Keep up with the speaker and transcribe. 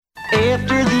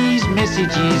After these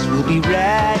messages, we'll be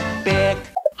right back.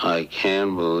 I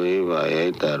can't believe I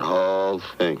ate that whole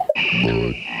thing.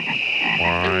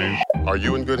 Are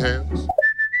you in good hands?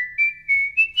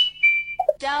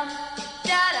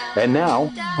 And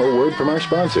now, a word from our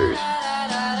sponsors.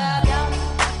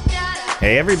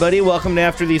 Hey everybody, welcome to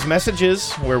After These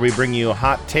Messages, where we bring you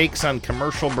hot takes on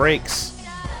commercial breaks.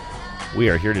 We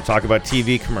are here to talk about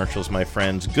TV commercials, my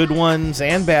friends. Good ones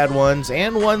and bad ones,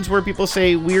 and ones where people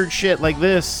say weird shit like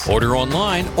this. Order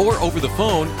online or over the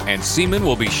phone, and semen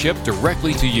will be shipped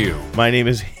directly to you. My name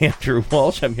is Andrew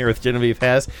Walsh. I'm here with Genevieve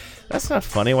Has. That's not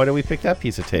funny. Why did we pick that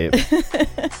piece of tape?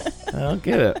 I don't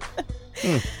get it.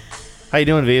 How you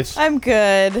doing, Vives? I'm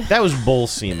good. That was bull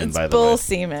semen, by the way. Bull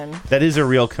semen. That is a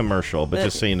real commercial, but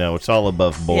just so you know, it's all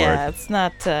above board. Yeah, it's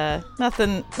not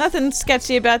nothing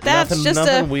sketchy about that. Nothing, it's just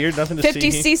nothing weird, nothing to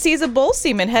 50 see. cc's of bull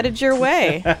semen headed your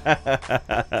way.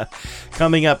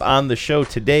 Coming up on the show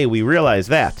today, we realize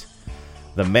that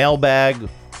the mailbag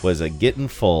was a getting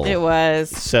full. It was.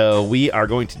 So we are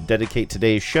going to dedicate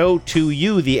today's show to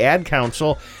you, the ad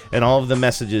council, and all of the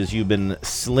messages you've been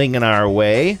slinging our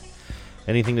way.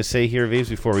 Anything to say here, Vives,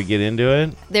 before we get into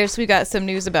it? We've got some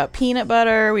news about peanut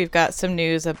butter. We've got some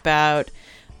news about...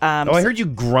 I heard you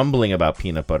grumbling about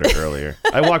peanut butter earlier.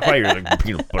 I walked by, you're like,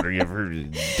 peanut butter, you ever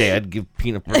heard Dad give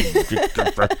peanut butter?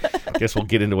 Guess we'll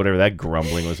get into whatever that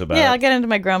grumbling was about. Yeah, I'll get into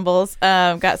my grumbles.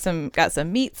 Got some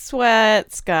meat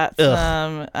sweats. Got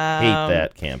some... hate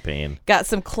that campaign. Got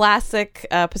some classic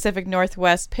Pacific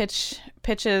Northwest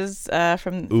pitches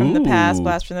from the past,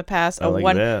 blast from the past. I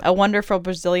like that. A wonderful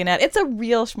Brazilian ad. It's a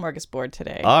real smorgasbord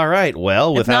today. All right,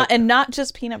 well, not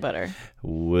just peanut butter.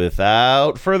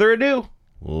 Without further ado,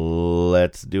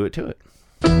 let's do it to it.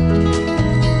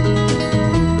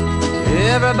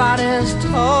 Everybody's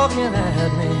talking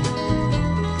at me.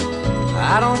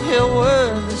 I don't hear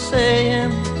words they're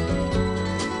saying,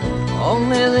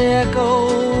 only the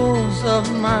echoes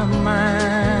of my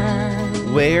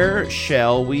mind. Where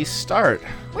shall we start?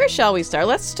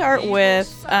 Let's start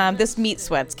with this Meat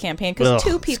Sweats campaign, because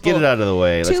two people... Let's get it out of the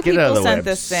way. Let's get it out of the way.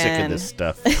 I'm sick of this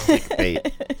stuff.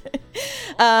 Clickbait.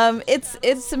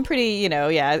 It's some pretty,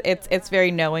 it's very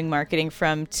knowing marketing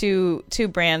from two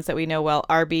brands that we know well,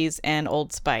 Arby's and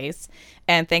Old Spice.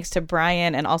 And thanks to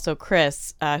Brian and also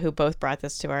Chris, who both brought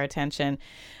this to our attention.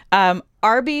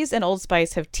 Arby's and Old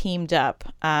Spice have teamed up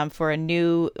for a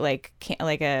new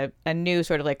a new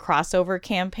sort of like crossover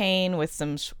campaign with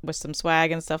some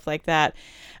swag and stuff like that.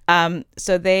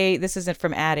 This isn't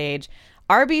from Ad Age.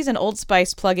 Arby's and Old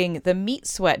Spice plugging the Meat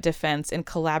Sweat defense in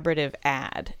collaborative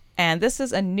ad. And this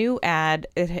is a new ad.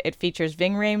 It features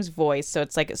Ving Rhames' voice. So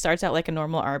it starts out like a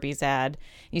normal Arby's ad.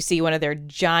 You see one of their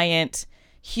giant,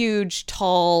 huge,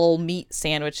 tall meat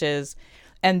sandwiches.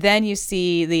 And then you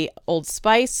see the Old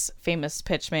Spice famous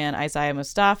pitchman, Isaiah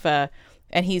Mustafa,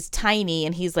 and he's tiny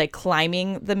and he's like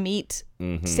climbing the meat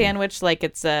sandwich like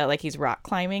it's like he's rock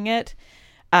climbing it.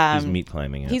 He's meat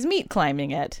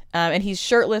climbing it. And he's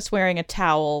shirtless, wearing a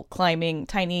towel, climbing,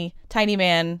 tiny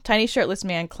shirtless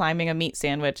man climbing a meat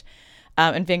sandwich.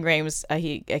 And Ving Rhames,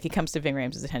 he comes to Ving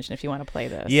Rhames' attention if you want to play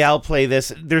this. Yeah, I'll play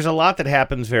this. There's a lot that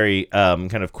happens very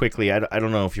kind of quickly. I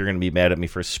don't know if you're going to be mad at me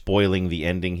for spoiling the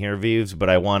ending here, Vives, but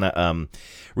I want to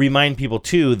remind people,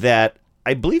 too, that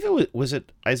I believe it was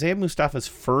Isaiah Mustafa's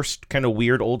first kind of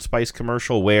weird Old Spice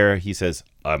commercial where he says,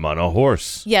 "I'm on a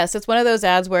horse." Yes, it's one of those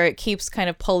ads where it keeps kind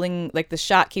of pulling, like the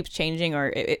shot keeps changing, or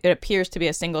it appears to be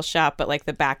a single shot, but like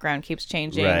the background keeps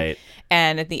changing. Right.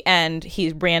 And at the end,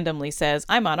 he randomly says,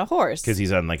 "I'm on a horse." Because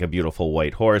he's on like a beautiful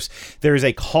white horse. There's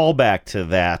a callback to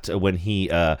that when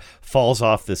he falls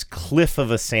off this cliff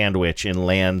of a sandwich and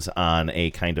lands on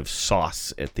a kind of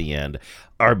sauce at the end.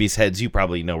 Arby's heads, you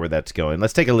probably know where that's going.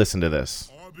 Let's take a listen to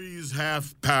this. Arby's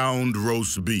half-pound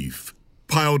roast beef,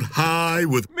 piled high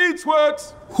with meat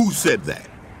sweats. Who said that?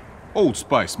 Old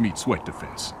Spice Meat Sweat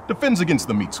Defense. Defends against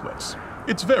the meat sweats.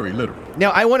 It's very literal.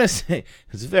 Now, I want to say,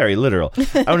 it's very literal.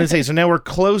 I want to say, so now we're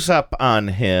close up on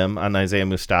him, on Isaiah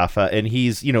Mustafa, and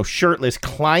he's, shirtless,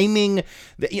 climbing.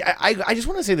 I just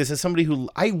want to say this as somebody who,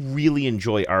 I really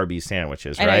enjoy Arby's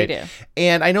sandwiches, right? I know you do.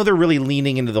 And I know they're really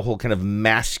leaning into the whole kind of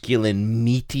masculine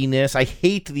meatiness. I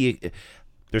hate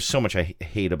there's so much I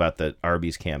hate about the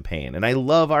Arby's campaign, and I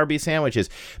love Arby's sandwiches,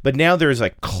 but now there's a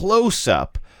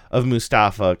close-up of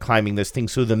Mustafa climbing this thing,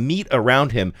 so the meat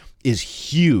around him is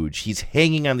huge. He's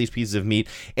hanging on these pieces of meat,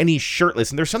 and he's shirtless.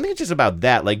 And there's something just about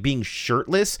that, like being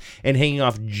shirtless and hanging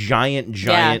off giant,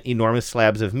 enormous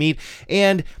slabs of meat.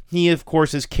 And he, of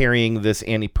course, is carrying this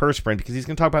antiperspirant because he's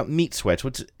going to talk about meat sweats,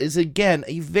 which is, again,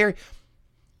 a very...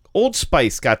 Old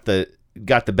Spice got the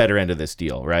better end of this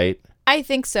deal, right? I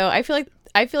think so. I feel like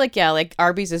I feel like, yeah, like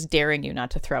Arby's is daring you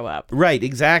not to throw up. Right,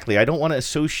 exactly. I don't want to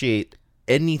associate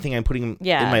anything I'm putting in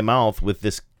my mouth with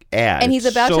this ad. And he's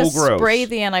It's about so to gross. spray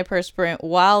the antiperspirant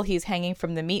while he's hanging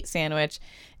from the meat sandwich.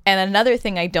 And another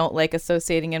thing I don't like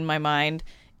associating in my mind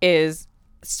is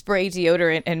spray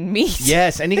deodorant and meat.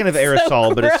 Yes, any kind of It's aerosol,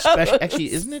 so but it's gross.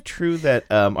 actually, isn't it true that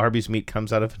Arby's meat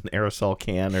comes out of an aerosol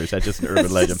can, or is that just an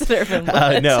urban legend? Just an urban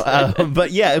legend. No,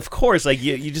 but yeah, of course, like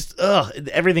you just,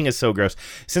 everything is so gross.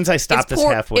 Since I stopped this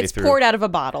halfway it's through. It's poured out of a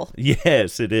bottle.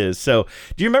 Yes, it is. So,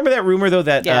 do you remember that rumor, though,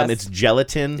 that Yes. it's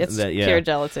gelatin? It's that, pure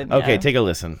gelatin, Okay, yeah. take a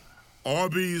listen.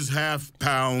 Arby's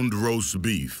half-pound roast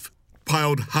beef,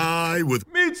 piled high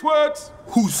with Meat sweats!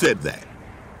 Who said that?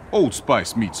 Old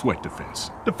Spice Meat Sweat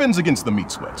Defense. Defends against the meat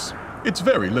sweats. It's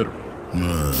very literal.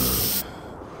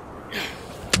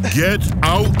 Get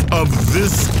out of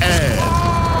this ad.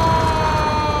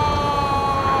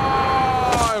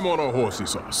 I'm on a horsey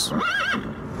sauce.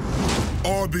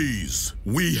 Arby's,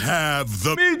 we have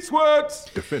the Meat sweats!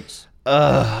 Defense.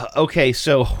 Okay,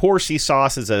 so horsey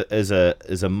sauce is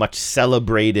a much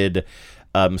celebrated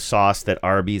sauce that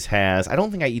Arby's has. I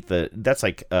don't think I eat that's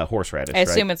like horseradish. I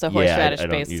assume right? it's a horseradish-based I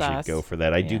don't usually sauce. go for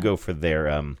that. I do go for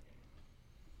their.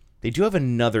 They do have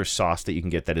another sauce that you can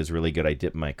get that is really good. I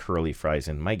dip my curly fries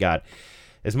in. My God,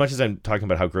 as much as I'm talking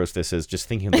about how gross this is, just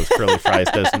thinking of those curly fries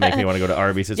doesn't make me want to go to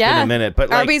Arby's. It's been a minute,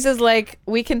 but Arby's is like,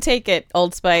 we can take it,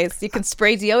 Old Spice. You can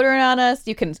spray deodorant on us.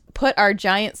 You can put our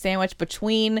giant sandwich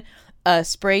between a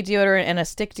spray deodorant and a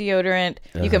stick deodorant.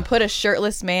 You can put a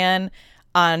shirtless man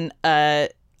on a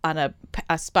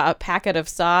packet of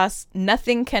sauce.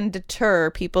 Nothing can deter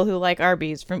people who like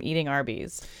Arby's from eating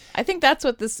Arby's. I think that's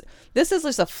what this is,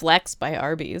 just a flex by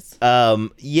Arby's.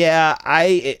 Yeah,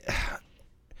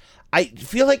 I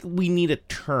feel like we need a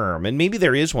term, and maybe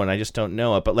there is one, I just don't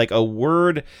know it, but like a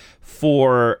word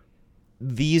for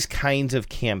these kinds of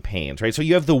campaigns, right? So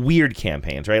you have the weird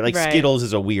campaigns, right? Like Skittles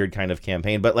is a weird kind of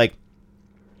campaign, but like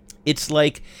it's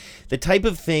like the type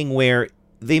of thing where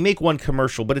they make one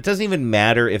commercial, but it doesn't even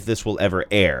matter if this will ever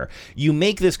air. You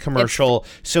make this commercial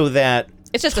so that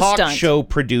it's just a talk stunt. show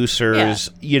producers,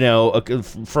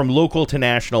 from local to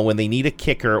national, when they need a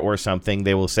kicker or something,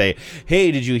 they will say,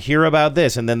 hey, did you hear about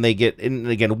this? And then they get, and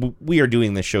again, we are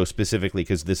doing this show specifically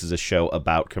because this is a show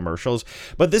about commercials,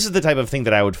 but this is the type of thing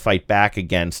that I would fight back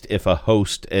against if a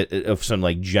host of some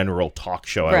like general talk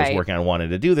show I was working on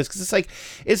wanted to do this, because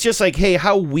it's just like, hey,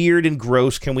 how weird and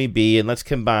gross can we be, and let's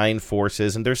combine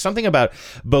forces. And there's something about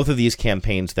both of these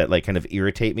campaigns that like kind of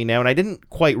irritate me now, and I didn't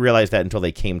quite realize that until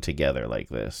they came together like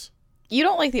this. You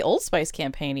don't like the Old Spice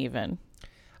campaign even.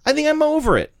 I think I'm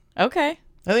over it. Okay.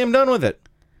 I think I'm done with it.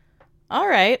 All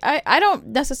right. I don't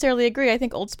necessarily agree. I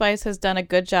think Old Spice has done a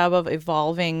good job of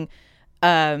evolving,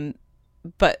 but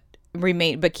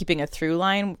keeping a through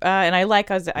line. And I like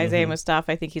Isaiah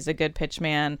Mustafa. I think he's a good pitch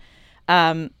man.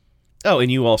 Oh,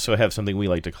 and you also have something we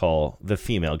like to call the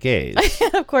female gaze.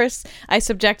 Of course, I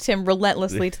subject him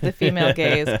relentlessly to the female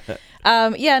gaze.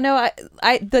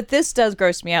 But this does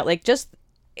gross me out. Like, just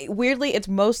weirdly, it's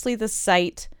mostly the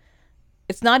sight.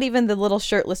 It's not even the little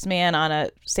shirtless man on a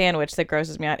sandwich that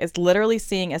grosses me out. It's literally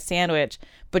seeing a sandwich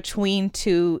between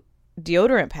two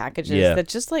deodorant packages that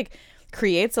just like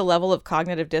creates a level of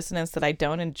cognitive dissonance that I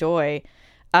don't enjoy.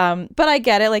 But I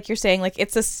get it. Like you're saying, like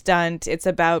it's a stunt. It's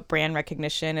about brand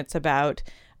recognition. It's about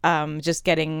just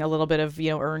getting a little bit of,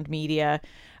 earned media.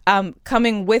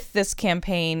 Coming with this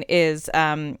campaign is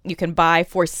you can buy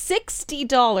for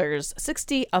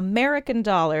 $60 American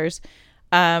dollars,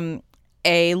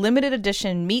 a limited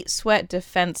edition meat sweat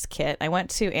defense kit. I went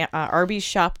to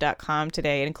arbysshop.com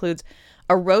today. It includes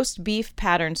a roast beef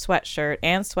pattern sweatshirt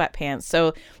and sweatpants.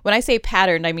 So when I say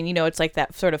patterned, I mean, it's like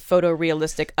that sort of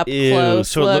photorealistic up close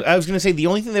so look. I was going to say the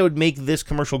only thing that would make this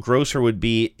commercial grosser would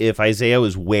be if Isaiah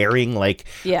was wearing like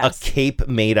a cape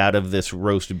made out of this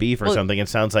roast beef or something. It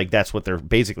sounds like that's what they're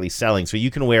basically selling. So you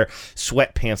can wear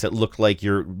sweatpants that look like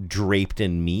you're draped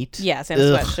in meat. Yes, and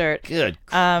a sweatshirt. Good.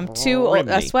 A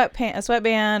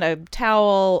sweatband, a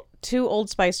towel, 2 Old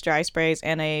Spice dry sprays,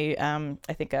 and I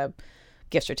think a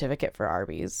gift certificate for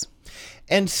Arby's.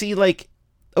 And see, like,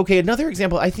 okay, another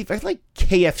example, I feel like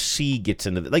KFC gets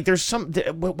into it. Like, there's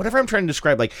whatever I'm trying to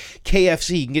describe, like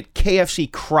KFC, you can get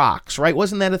KFC Crocs, right?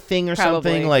 Wasn't that a thing or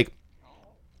something? Like,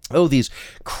 oh, these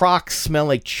Crocs smell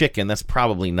like chicken. That's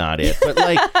probably not it. But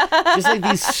like, just like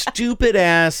these stupid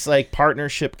ass like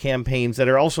partnership campaigns that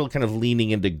are also kind of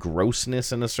leaning into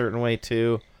grossness in a certain way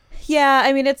too. Yeah,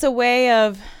 I mean, it's a way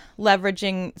of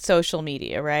leveraging social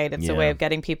media, right? It's a way of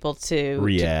getting people to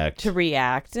react.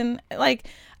 And like,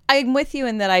 I'm with you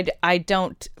in that I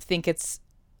don't think it's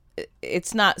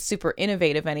not super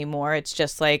innovative anymore. It's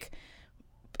just like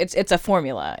it's a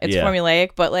formula. It's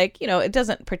formulaic, but like, you know, it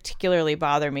doesn't particularly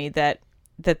bother me that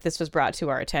this was brought to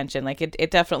our attention. Like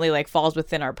it definitely like falls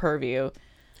within our purview.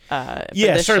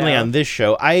 Certainly on this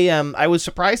show. I was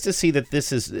surprised to see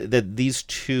that these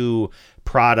two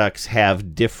products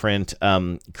have different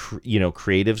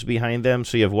creatives behind them.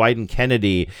 So you have Wyden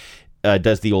Kennedy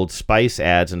does the Old Spice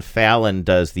ads, and Fallon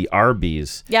does the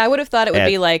Arby's. Yeah, I would have thought it would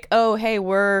be like, oh, hey, we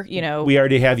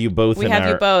already have you both. We have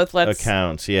you both.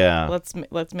 Accounts. Yeah,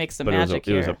 let's make some magic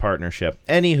here. It was a partnership.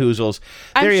 Any hoozles.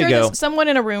 I'm there sure you go. Someone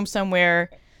in a room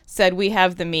somewhere said we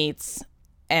have the meats,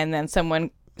 and then someone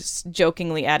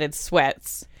jokingly added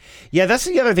sweats. Yeah, that's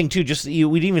the other thing too. Just we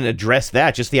didn't even address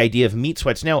that. Just the idea of meat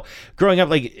sweats. Now, growing up,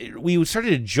 like we started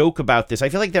to joke about this. I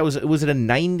feel like was it a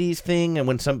 '90s thing, and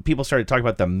when some people started talking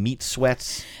about the meat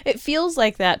sweats. It feels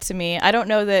like that to me. I don't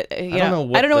know that. I don't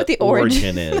know what the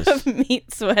origin is of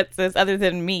meat sweats is, other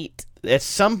than meat. At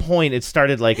some point, it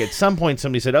started like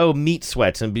somebody said, "Oh, meat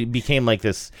sweats," and became like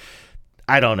this.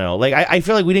 I don't know. Like I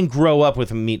feel like we didn't grow up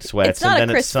with meat sweats. It's not and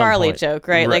a Chris Farley joke,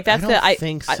 right? Like that's I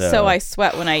think so. So I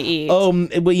sweat when I eat. Oh,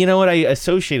 but you know what? I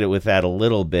associate it with that a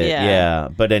little bit. Yeah.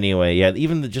 But anyway,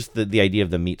 even the idea of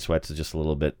the meat sweats is just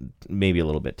maybe a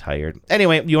little bit tired.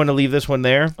 Anyway, you want to leave this one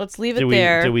there? Let's leave it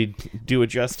there. Do we do it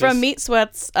justice? From meat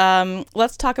sweats,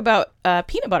 let's talk about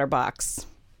peanut butter box.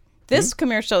 This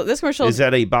commercial is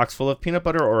that a box full of peanut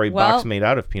butter or a box made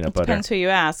out of peanut butter? Depends who you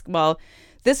ask. Well.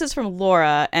 This is from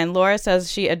Laura, and Laura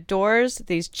says she adores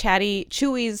these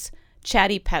Chewy's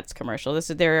Chatty Pets commercial.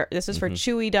 This is for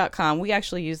Chewy.com. We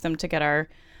actually use them to get our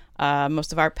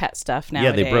most of our pet stuff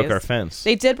nowadays. Yeah, they broke our fence.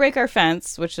 They did break our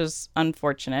fence, which is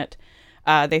unfortunate.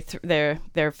 Their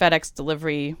FedEx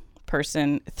delivery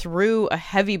person threw a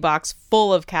heavy box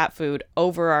full of cat food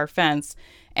over our fence,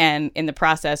 and in the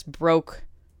process broke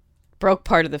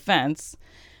part of the fence.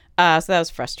 So that was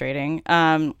frustrating.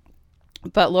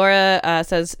 But Laura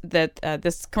says that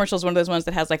this commercial is one of those ones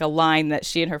that has like a line that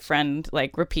she and her friend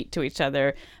like repeat to each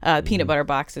other. Peanut butter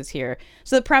box is here.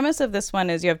 So the premise of this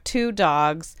one is you have two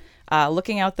dogs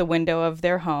looking out the window of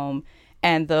their home,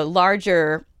 and the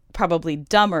larger, probably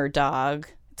dumber dog.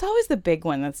 It's always the big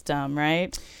one that's dumb,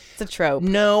 right? It's a trope.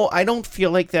 No, I don't feel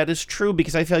like that is true,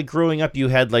 because I feel like growing up you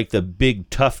had like the big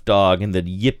tough dog and the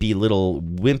yippy little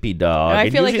wimpy dog. I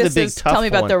feel like this is Tell Me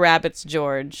About one. The Rabbits,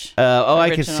 George.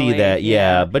 I can see that,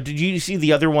 yeah. But did you see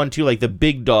the other one too? Like the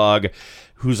big dog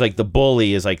who's like the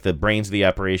bully is like the brains of the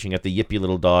operation. You got the yippy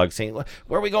little dog saying,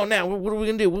 where are we going now? What are we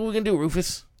going to do? What are we going to do,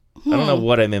 Rufus? I don't know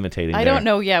what I'm imitating I don't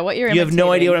know, what you're imitating. You have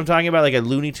no idea what I'm talking about? Like a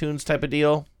Looney Tunes type of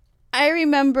deal? I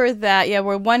remember that,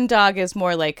 where one dog is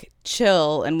more like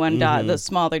chill, and one dog, the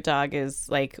smaller dog, is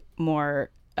like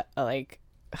more like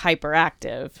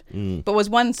hyperactive. But was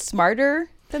one smarter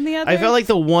than the other? I felt like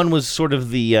the one was sort of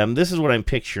the this is what I'm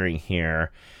picturing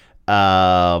here.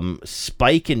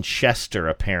 Spike and Chester,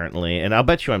 apparently, and I'll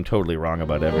bet you I'm totally wrong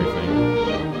about everything.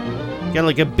 You got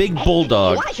like a big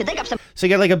bulldog. So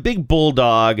you got like a big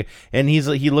bulldog, and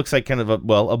he looks like kind of a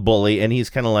bully, and he's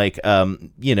kind of like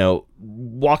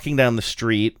walking down the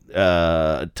street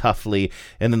toughly,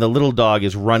 and then the little dog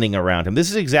is running around him. This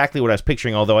is exactly what I was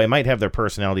picturing, although I might have their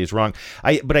personalities wrong.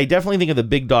 But I definitely think of the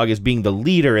big dog as being the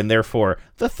leader, and therefore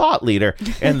the thought leader,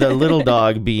 and the little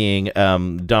dog being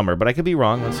dumber. But I could be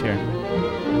wrong. Let's hear.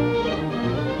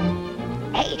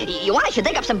 Hey, you want I should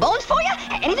dig up some bones for you?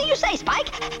 Anything you say,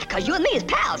 Spike. Because you and me is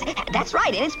pals. That's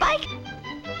right, ain't it, Spike?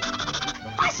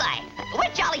 I say,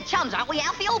 we're jolly chums, aren't we,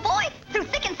 Alfie, old boy? Through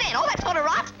thick and thin, all that sort of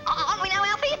rot. Aren't we now,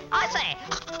 Alfie? I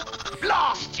say.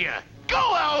 Lost you. Go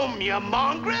home, you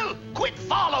mongrel. Quit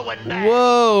following that.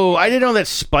 Whoa, I didn't know that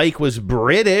Spike was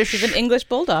British. He's an English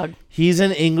bulldog. He's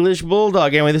an English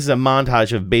bulldog. Anyway, this is a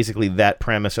montage of basically that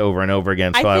premise over and over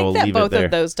again, so I will leave it there. I think that both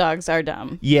of those dogs are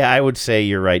dumb. Yeah, I would say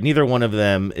you're right. Neither one of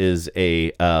them is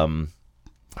a...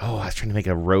 I was trying to make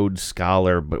a Rhodes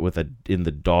Scholar, but with in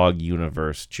the dog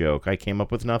universe joke. I came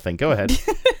up with nothing. Go ahead.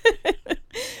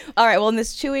 All right, well, in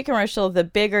this Chewy commercial, the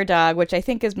bigger dog, which I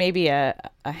think is maybe a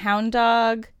hound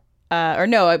dog... or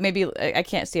no, maybe I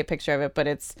can't see a picture of it, but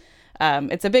it's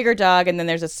a bigger dog, and then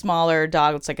there's a smaller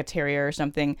dog. It's like a terrier or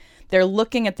something. They're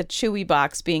looking at the Chewy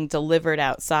box being delivered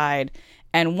outside,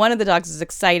 and one of the dogs is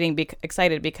excited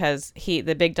because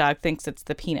the big dog thinks it's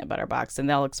the peanut butter box, and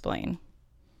they'll explain.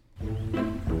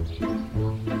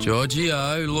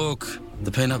 Giorgio, look,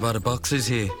 the peanut butter box is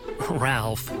here.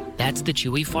 Ralph, that's the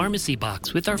Chewy pharmacy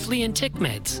box with our flea and tick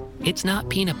meds. It's not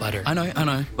peanut butter. I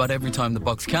know, but every time the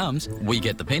box comes, we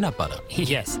get the peanut butter.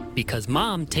 Yes, because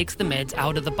Mom takes the meds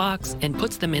out of the box and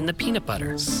puts them in the peanut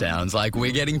butter. Sounds like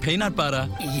we're getting peanut butter.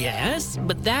 Yes,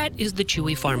 but that is the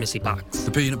Chewy pharmacy box.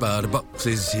 The peanut butter box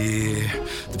is here.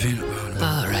 The peanut butter box.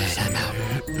 All right, I'm out.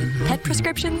 Pet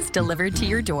prescriptions delivered to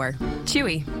your door.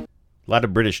 Chewy. A lot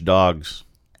of British dogs.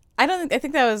 I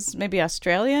think that was maybe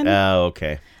Australian. Oh,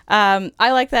 okay. I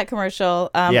like that commercial.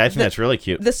 Yeah, I think that's really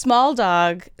cute. The small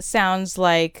dog sounds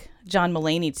like John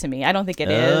Mulaney to me. I don't think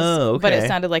it is, okay. but it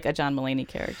sounded like a John Mulaney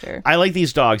character. I like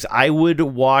these dogs. I would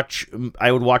watch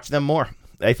them more.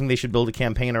 I think they should build a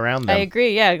campaign around them. I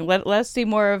agree. Yeah, let's see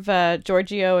more of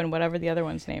Giorgio and whatever the other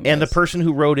one's name is. And the person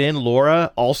who wrote in,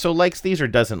 Laura, also likes these or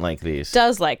doesn't like these?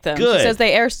 Does like them. Good. She says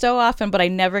they air so often, but I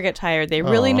never get tired. They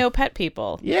really Aw. know pet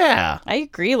people. Yeah. I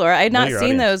agree, Laura. I had Know not your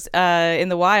seen audience. those in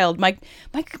the wild. My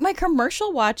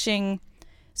commercial watching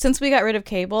since we got rid of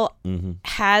cable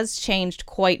has changed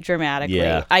quite dramatically.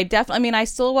 Yeah. I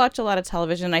still watch a lot of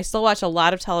television. I still watch a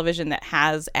lot of television that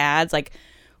has ads, like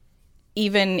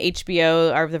even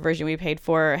HBO, the version we paid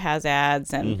for, has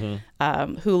ads, and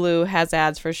Hulu has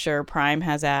ads for sure. Prime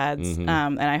has ads, and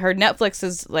I heard Netflix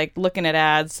is like looking at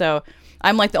ads. So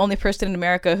I'm like the only person in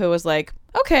America who was like,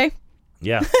 okay,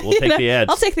 Yeah, we'll take the ads.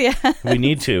 I'll take the ads. We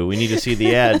need to see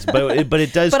the ads, but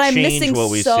it does But I'm change missing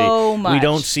what we so see. much. We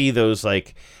don't see those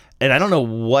like. And I don't know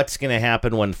what's going to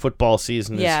happen when football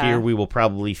season is Yeah. here. We will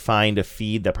probably find a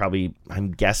feed that probably,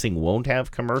 I'm guessing, won't have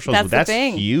commercials. That's But the that's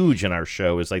thing. huge in our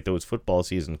show, is like those football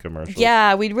season commercials.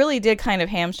 Yeah, we really did kind of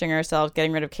hamstring ourselves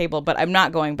getting rid of cable, but I'm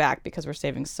not going back because we're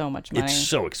saving so much money. It's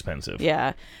so expensive.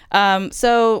 Yeah.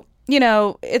 So,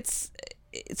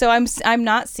 I'm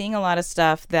not seeing a lot of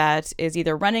stuff that is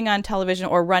either running on television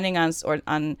or running on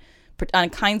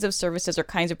kinds of services or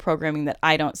kinds of programming that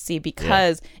I don't see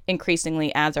because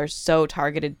increasingly ads are so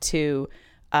targeted to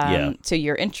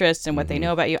your interests and what they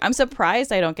know about you. I'm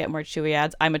surprised I don't get more Chewy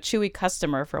ads. I'm a Chewy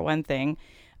customer for one thing,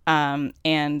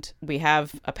 and we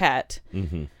have a pet.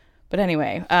 But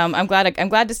anyway, I'm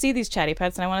glad to see these chatty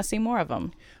pets, and I want to see more of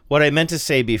them. What I meant to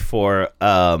say before,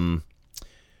 when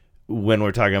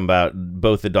we're talking about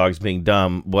both the dogs being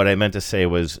dumb, what I meant to say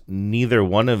was neither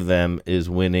one of them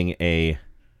is winning a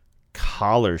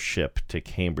scholarship to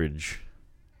Cambridge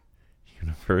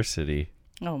University.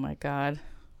 Oh my God,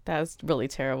 that's really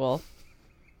terrible.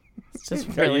 It's just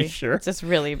Are really, you sure? It's just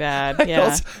really bad. I Yeah.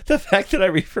 also- the fact that I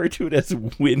refer to it as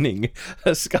winning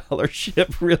a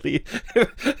scholarship really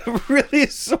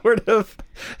sort of,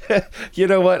 you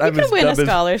know what? You can win a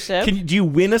scholarship. Do you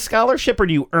win a scholarship or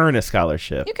do you earn a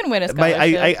scholarship? You can win a scholarship.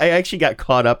 I actually got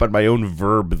caught up on my own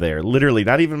verb there. Literally,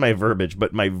 not even my verbiage,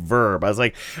 but my verb. I was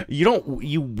like,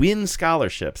 you win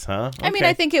scholarships, huh? I mean, Okay.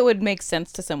 I think it would make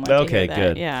sense to someone to Okay, hear that.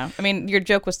 good. Yeah. I mean, your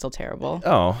joke was still terrible.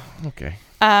 Oh, okay.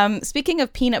 Speaking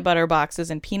of peanut butter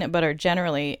boxes and peanut butter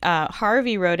generally,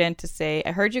 Harvey wrote in to say,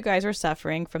 I heard you guys were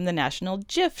suffering from the national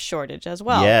Jif shortage as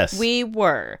well. Yes. We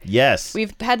were. Yes.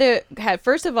 We've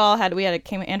first of all, Andrew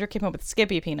came up with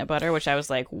Skippy peanut butter, which I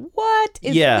was like, what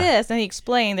is this? And he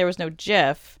explained there was no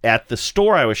Jif. At the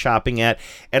store I was shopping at,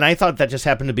 and I thought that just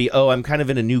happened to be, I'm kind of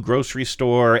in a new grocery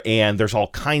store, and there's all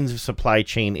kinds of supply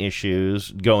chain issues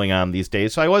going on these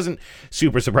days, so I wasn't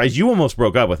super surprised. You almost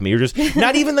broke up with me. You're just,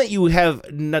 not even that you have,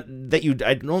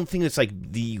 I don't think it's like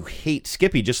you hate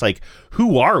Skippy, just like,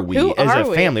 who are we as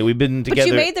a family? We've been together. But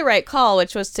you made the right call,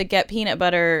 which was to get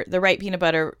the right peanut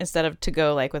butter, instead of to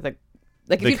go like with a,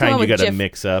 like if the you come kind up you with got to Jif,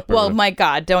 mix up. Well, my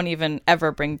God, don't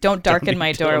darken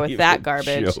my door with that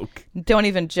garbage. Joke. Don't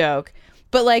even joke.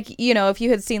 But like, if you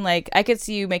had seen, like, I could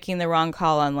see you making the wrong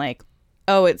call on like,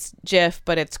 oh, it's Jif,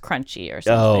 but it's crunchy or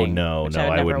something. Oh, no,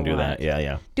 I wouldn't do that.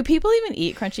 Yeah. Do people even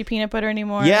eat crunchy peanut butter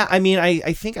anymore? Yeah, I mean, I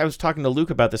think I was talking to Luke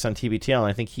about this on TBTL, and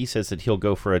I think he says that he'll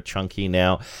go for a chunky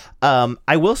now.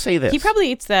 I will say this. He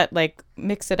probably eats that, like,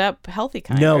 mix it up healthy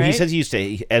kind, No, right? he says he used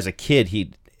to, as a kid,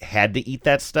 he had to eat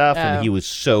that stuff, and he was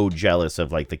so jealous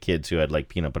of, like, the kids who had, like,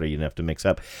 peanut butter you didn't have to mix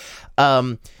up.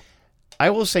 I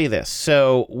will say this.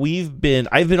 So I've been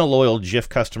a loyal Jif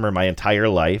customer my entire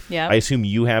life. Yeah. I assume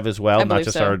you have as well, I not believe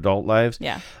just so. our adult lives.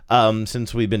 Yeah.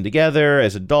 Since we've been together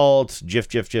as adults,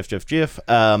 Jif.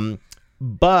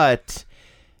 But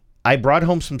I brought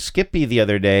home some Skippy the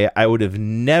other day. I would have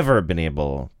never been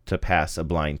able to pass a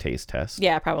blind taste test.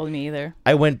 Yeah, probably me either.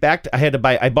 I went back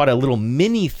I bought a little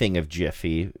mini thing of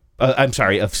Jiffy.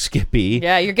 Of Skippy.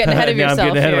 Yeah, you're getting ahead of Now I'm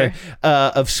yourself getting ahead here.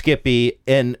 of Skippy,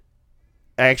 and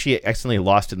I actually accidentally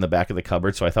lost it in the back of the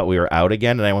cupboard, so I thought we were out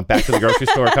again, and I went back to the grocery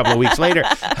store a couple of weeks later.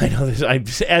 I know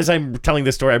this. As I'm telling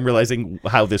this story, I'm realizing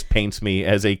how this paints me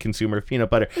as a consumer of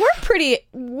peanut butter.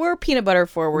 We're peanut butter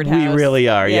forward house. We really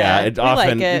are, yeah. we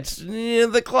like it. It's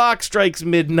the clock strikes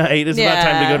midnight. It's about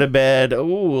time to go to bed. Ooh, a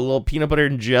little peanut butter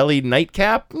and jelly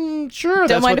nightcap. Sure,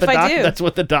 Don't mind if I do. That's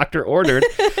what the doctor ordered.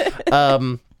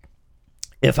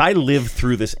 If I live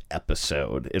through this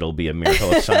episode, it'll be a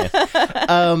miracle of science.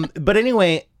 But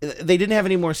anyway, they didn't have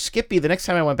any more Skippy the next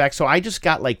time I went back, so I just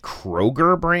got like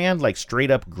Kroger brand, like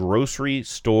straight up grocery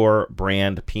store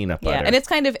brand peanut butter. Yeah, and it's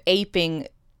kind of aping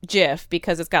Jif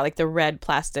because it's got like the red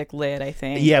plastic lid, I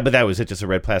think. Yeah, but that was it, just a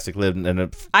red plastic lid and a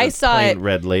plain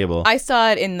red label. I saw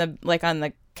it in the on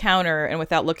the counter, and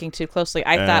without looking too closely,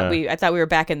 I thought we were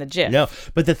back in the Jif. No,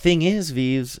 but the thing is,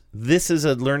 Vives, this is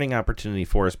a learning opportunity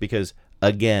for us because,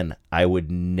 again, I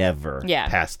would never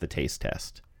pass the taste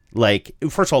test. Like,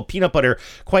 first of all, peanut butter,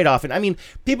 quite often, I mean,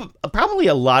 people, probably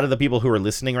a lot of the people who are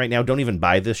listening right now don't even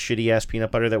buy this shitty-ass peanut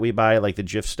butter that we buy, like the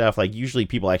Jif stuff. Like, usually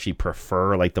people actually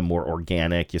prefer, like, the more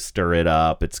organic, you stir it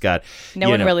up, it's got... No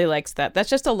one really likes that. That's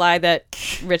just a lie that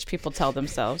rich people tell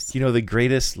themselves. You know, the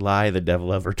greatest lie the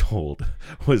devil ever told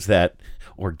was that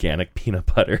organic peanut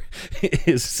butter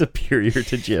is superior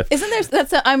to Jif. Isn't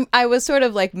there... I was sort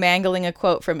of, like, mangling a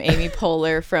quote from Amy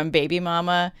Poehler from Baby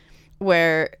Mama,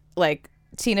 where, like...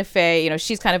 Tina Fey, you know,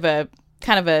 she's kind of a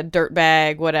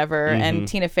dirtbag, whatever, and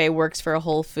Tina Fey works for a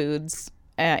Whole Foods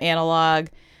analog,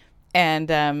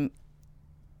 and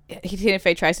Tina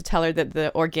Fey tries to tell her that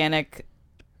the organic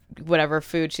whatever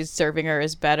food she's serving her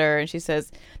is better, and she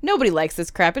says, nobody likes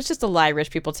this crap, it's just a lie rich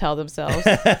people tell themselves.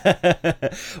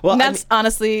 Well, and that's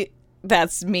honestly...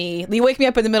 That's me. You wake me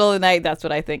up in the middle of the night, that's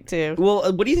what I think, too.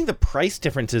 Well, what do you think the price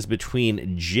difference is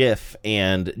between Jif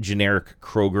and generic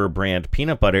Kroger brand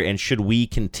peanut butter, and should we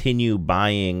continue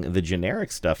buying the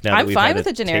generic stuff now that we've had a taste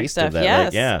of that? I'm fine with the generic stuff, yes.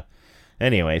 Right? Yeah.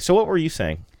 Anyway, so what were you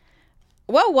saying?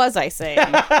 What was I saying?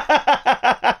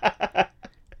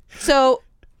 So...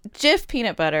 Jif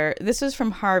peanut butter. This is from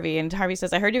Harvey, and Harvey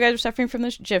says, I heard you guys were suffering from the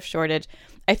Jif shortage.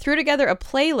 I threw together a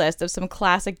playlist of some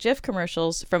classic Jif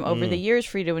commercials from over the years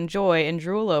for you to enjoy and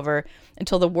drool over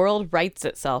until the world rights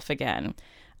itself again.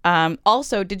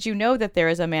 Also, did you know that there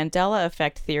is a Mandela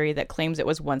effect theory that claims it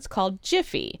was once called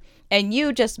Jiffy? And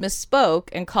you just misspoke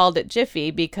and called it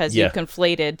Jiffy because you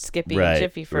conflated Skippy and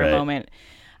Jiffy for a moment.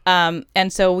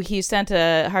 And so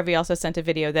Harvey also sent a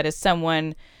video that is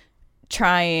someone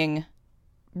trying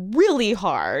really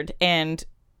hard and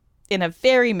in a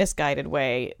very misguided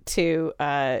way to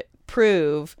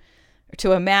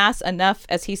amass enough,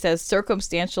 as he says,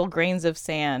 circumstantial grains of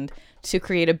sand to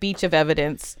create a beach of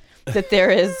evidence that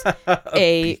there is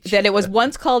that it was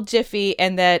once called Jiffy,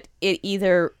 and that they've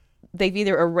either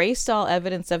erased all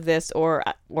evidence of this or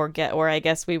I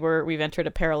guess we've entered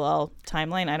a parallel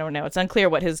timeline. I don't know. It's unclear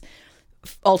what his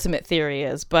ultimate theory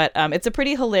is, but it's a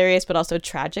pretty hilarious but also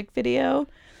tragic video.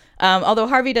 Although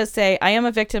Harvey does say, I am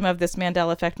a victim of this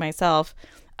Mandela effect myself,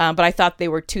 but I thought they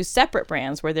were two separate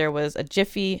brands where there was a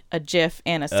Jiffy, a Jif,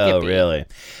 and a Skippy. Oh, really?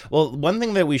 Well, one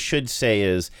thing that we should say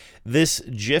is this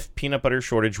Jif peanut butter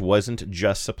shortage wasn't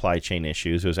just supply chain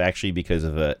issues. It was actually because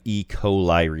of a E.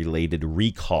 coli-related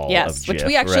recall of Jif. Which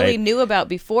we actually knew about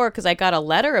before because I got a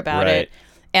letter about it.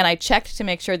 And I checked to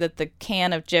make sure that the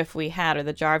can of Jif we had, or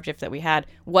the jar of Jif that we had,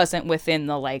 wasn't within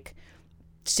the, like,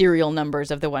 serial numbers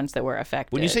of the ones that were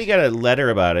affected. When you say you got a letter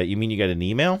about it, you mean you got an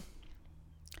email?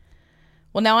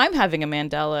 Well, now I'm having a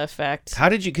Mandela effect. How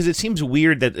did you... Because it seems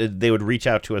weird that they would reach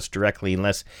out to us directly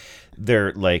unless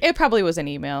they're like... It probably was an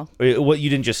email. What,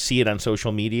 you didn't just see it on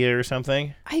social media or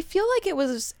something? I feel like it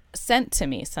was sent to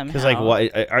me somehow. Because,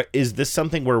 like, is this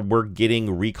something where we're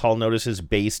getting recall notices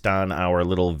based on our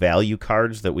little value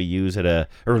cards that we use or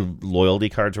loyalty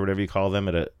cards or whatever you call them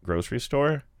at a grocery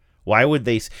store? Why would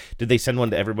did they send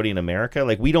one to everybody in America?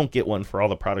 Like, we don't get one for all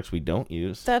the products we don't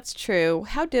use. That's true.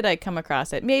 How did I come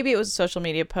across it? Maybe it was a social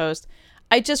media post.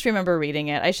 I just remember reading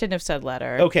it. I shouldn't have said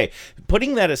letter. Okay.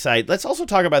 Putting that aside, let's also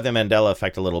talk about the Mandela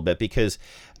effect a little bit, because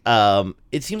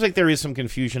it seems like there is some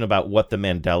confusion about what the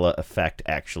Mandela effect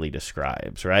actually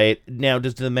describes, right? Now,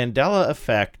 does the Mandela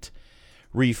effect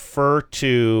refer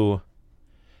to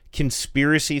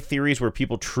conspiracy theories where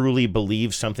people truly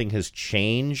believe something has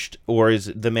changed, or is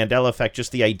the Mandela effect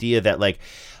just the idea that, like,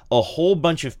 a whole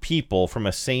bunch of people from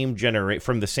the same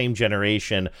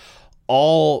generation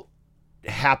all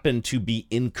happen to be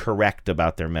incorrect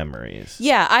about their memories?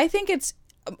 Yeah,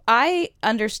 I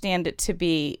understand it to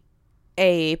be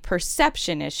a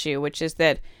perception issue, which is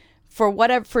that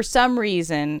for some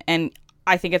reason, and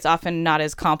I think it's often not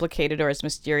as complicated or as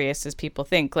mysterious as people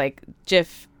think, like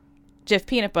Jif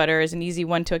peanut butter is an easy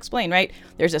one to explain, right?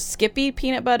 There's a Skippy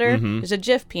peanut butter, there's a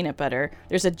Jif peanut butter,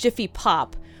 there's a Jiffy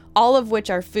Pop, all of which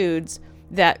are foods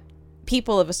that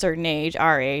people of a certain age,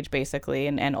 our age basically,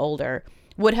 and older,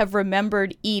 would have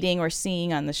remembered eating or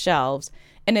seeing on the shelves.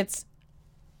 And it's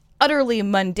utterly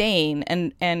mundane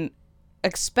and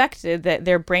expected that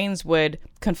their brains would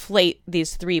conflate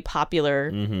these three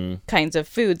popular kinds of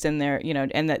foods in there,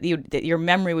 and that your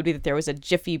memory would be that there was a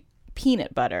Jiffy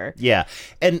peanut butter. Yeah.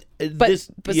 And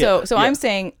I'm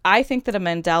saying I think that a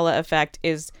Mandela effect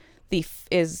is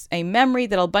a memory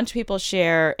that a bunch of people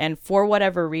share, and for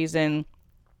whatever reason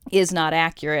is not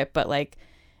accurate, but like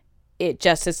it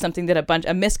just is something that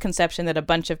a misconception that a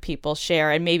bunch of people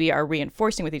share and maybe are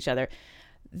reinforcing with each other.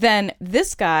 Then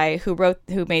this guy who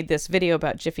made this video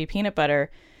about Jiffy peanut butter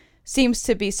seems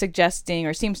to be suggesting,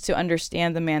 or seems to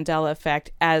understand the Mandela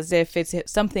effect as if it's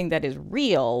something that is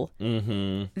real,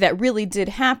 that really did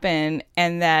happen,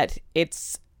 and that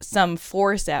it's some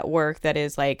force at work that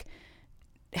is like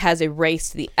has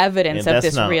erased the evidence of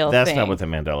this real thing. That's not what the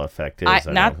Mandela effect is.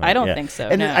 I don't think so.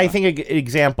 And no. I think an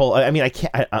example, I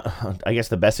guess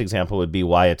the best example would be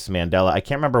why it's Mandela. I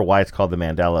can't remember why it's called the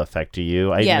Mandela effect to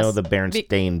you. I know the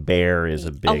Berenstain Bear is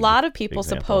a big A lot of people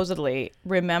example. Supposedly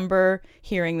remember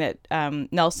hearing that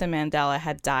Nelson Mandela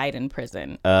had died in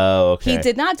prison. Oh, okay. He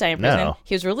did not die in prison. No.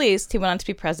 He was released. He went on to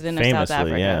be president of South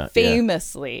Africa. Yeah,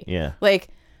 Famously. Yeah. Like,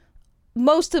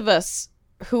 most of us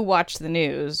who watch the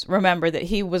news remember that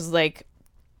he was like,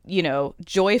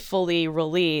 joyfully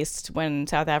released when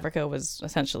South Africa was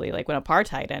essentially like when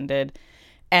apartheid ended,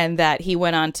 and that he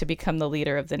went on to become the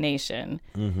leader of the nation.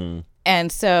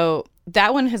 And so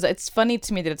that one it's funny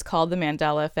to me that it's called the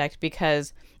Mandela effect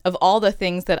because of all the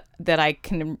things that I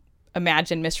can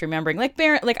imagine misremembering.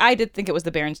 Like I did think it was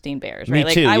the Berenstain Bears, right?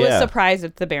 Me too, I was surprised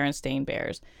at the Berenstain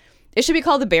Bears. It should be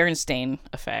called the Berenstain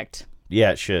effect.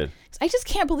 Yeah, it should. I just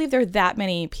can't believe there are that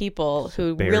many people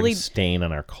who really stain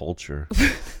on our culture.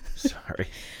 Sorry.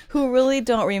 Who really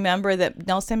don't remember that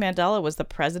Nelson Mandela was the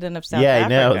president of South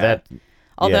Africa. Yeah, I know that.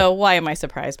 Although, why am I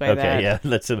surprised by that? Okay, yeah,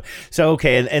 and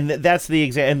that's the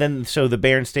example. And then so the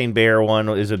Berenstain Bear one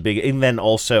is a big, and then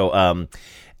also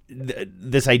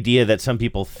this idea that some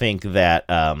people think that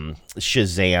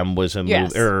Shazam was a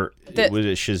movie, or was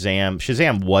it Shazam?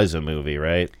 Shazam was a movie,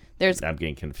 right? I'm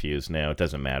getting confused now. It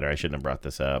doesn't matter. I shouldn't have brought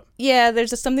this up. Yeah,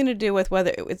 there's just something to do with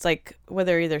whether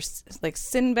either like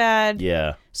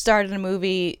Sinbad started a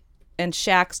movie and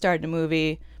Shaq started a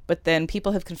movie, but then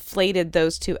people have conflated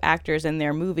those two actors in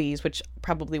their movies, which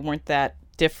probably weren't that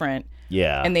different.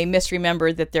 Yeah. And they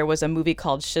misremembered that there was a movie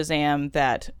called Shazam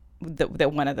that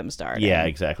one of them starred. Yeah,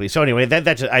 exactly. So anyway,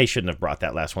 I shouldn't have brought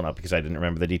that last one up because I didn't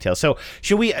remember the details. So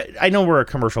should we? I know we're a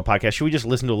commercial podcast. Should we just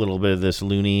listen to a little bit of this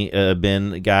loony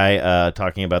bin guy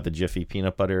talking about the Jiffy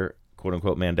peanut butter quote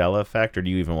unquote Mandela effect, or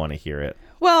do you even want to hear it?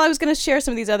 Well, I was going to share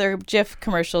some of these other Jif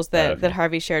commercials that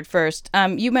Harvey shared first.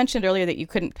 You mentioned earlier that you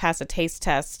couldn't pass a taste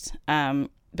test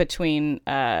between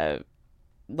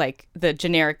like the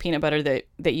generic peanut butter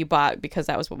that you bought because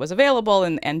that was what was available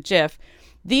and Jif.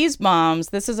 These moms,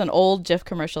 this is an old Jif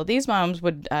commercial. These moms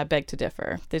would beg to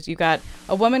differ. You got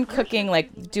a woman cooking,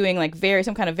 doing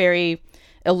some kind of very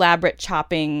elaborate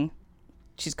chopping.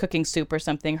 She's cooking soup or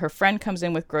something. Her friend comes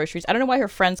in with groceries. I don't know why her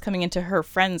friend's coming into her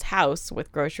friend's house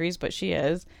with groceries, but she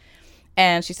is.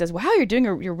 And she says, "Wow,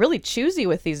 you're really choosy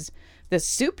with this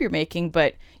soup you're making,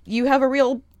 but you have a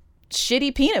real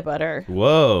shitty peanut butter."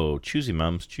 Whoa, choosy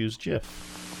moms choose Jif.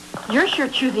 You're sure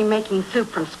choosy making soup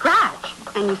from scratch.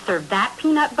 And you serve that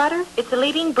peanut butter? It's a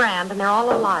leading brand, and they're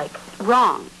all alike.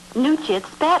 Wrong. New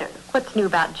Jif's better. What's new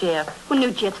about Jif? Well,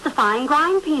 New Jif's the fine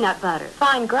grind peanut butter.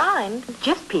 Fine grind?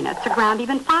 Jif's peanuts are ground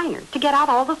even finer to get out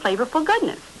all the flavorful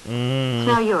goodness.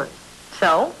 Smell yours.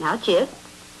 So, now Jif.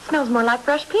 Smells more like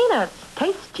fresh peanuts.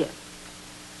 Taste Jif.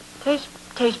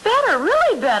 Tastes better,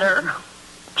 really better.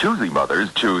 Choosy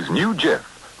mothers choose New Jif.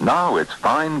 Now it's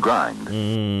fine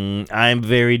grind. I'm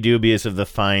very dubious of the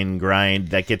fine grind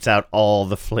that gets out all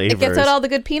the flavors. It gets out all the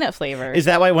good peanut flavors. Is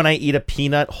that why when I eat a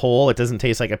peanut whole, it doesn't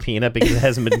taste like a peanut because it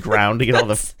hasn't been ground to get all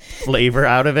the flavor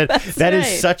out of it? That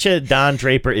is such a Don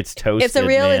Draper, it's toasted, It's a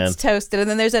real, man. It's toasted. And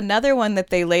then there's another one that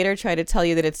they later try to tell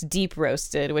you that it's deep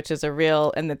roasted, which is a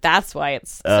real, and that's why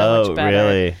it's so much better.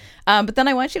 Really? But then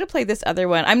I want you to play this other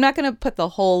one. I'm not going to put the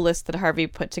whole list that Harvey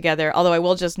put together, although I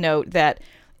will just note that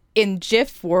in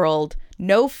Jif world,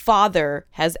 no father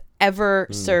has ever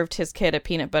served his kid a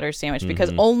peanut butter sandwich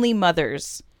because only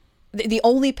mothers, the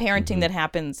only parenting that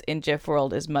happens in Jif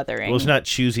world is mothering. Well, it's not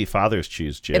choosy fathers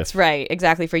choose Jif. It's right,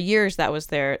 exactly. For years, that was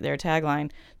their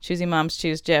tagline: "Choosy moms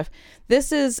choose Jif."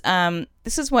 This is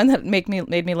one that made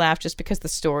me laugh just because the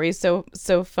story is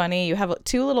so funny. You have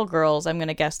two little girls. I'm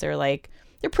gonna guess they're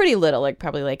pretty little, like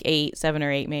probably like 7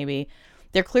 or 8 maybe.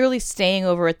 They're clearly staying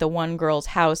over at the one girl's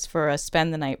house for a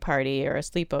spend the night party or a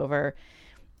sleepover.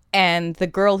 And the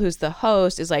girl who's the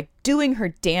host is like doing her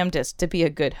damnedest to be a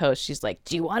good host. She's like,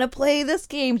 do you want to play this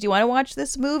game? Do you want to watch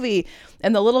this movie?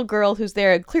 And the little girl who's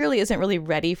there clearly isn't really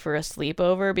ready for a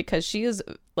sleepover because she is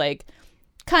like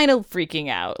kind of freaking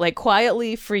out, like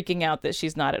quietly freaking out that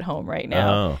she's not at home right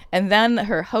now. Oh. And then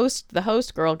the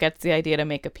host girl gets the idea to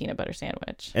make a peanut butter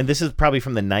sandwich. And this is probably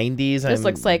from the 90s. This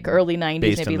looks like early 90s,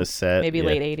 based maybe on the set. maybe yeah.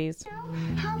 late 80s.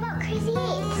 How about Crazy 8?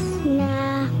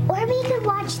 Nah. Or we could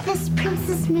watch this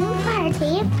Princess Moon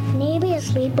party. Maybe a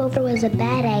sleepover was a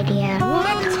bad idea.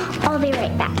 What? I'll be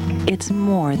right back. It's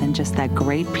more than just that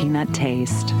great peanut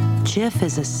taste. Jif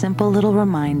is a simple little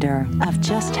reminder of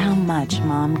just how much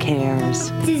Mom cares.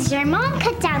 Does your mom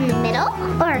cut down the middle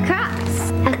or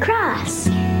across? Across.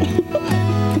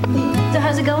 So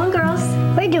how's it going, girls?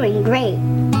 We're doing great.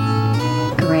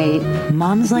 Great.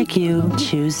 Moms like you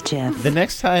choose Jif. The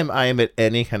next time I am at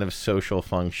any kind of social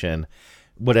function,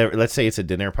 whatever, let's say it's a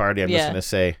dinner party, I'm just going to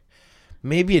say,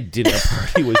 maybe a dinner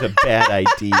party was a bad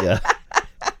idea.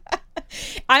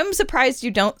 I'm surprised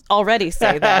you don't already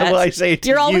say that. Well, I say it to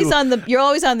you're you. You're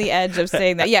always on the edge of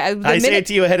saying that. Yeah, I say it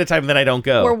to you ahead of time, then I don't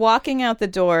go. We're walking out the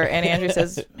door, and Andrew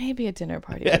says, "Maybe a dinner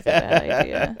party was a bad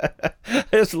idea." I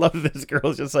just love this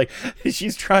girl's just like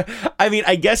she's trying. I mean,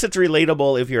 I guess it's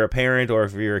relatable if you're a parent or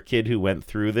if you're a kid who went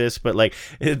through this, but like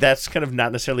that's kind of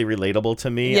not necessarily relatable to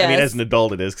me. Yes. I mean, as an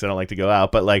adult, it is because I don't like to go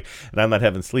out, but like, and I'm not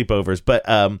having sleepovers, but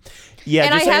yeah.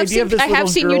 And just I have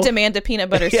seen you demand a peanut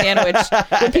butter sandwich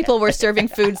when people were serving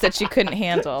foods that you couldn't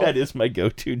handle. That is my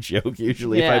go-to joke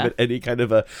usually. Yeah. If I'm at any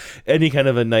kind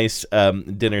of a nice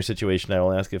dinner situation, I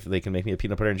will ask if they can make me a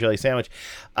peanut butter and jelly sandwich.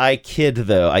 I kid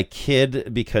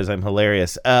because I'm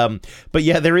hilarious. But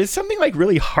yeah, there is something like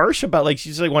really harsh about like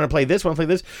she's like want to play this.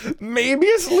 Maybe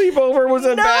a sleepover was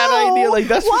a bad idea. Like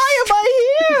that's why am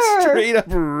I here? Straight up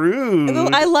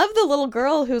rude. I love the little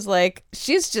girl who's like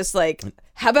she's just like.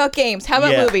 How about games? How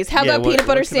about movies? How about peanut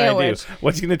butter sandwich?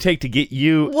 What's it going to take to get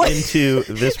you into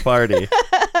this party?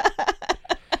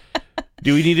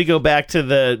 Do we need to go back to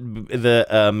the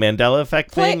Mandela effect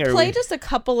thing? Play just a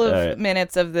couple of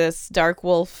minutes of this Dark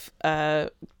Wolf. The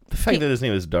fact that his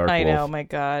name is Dark Wolf. I know, my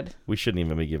God. We shouldn't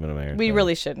even be giving him air. We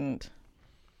really shouldn't.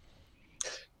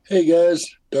 Hey guys,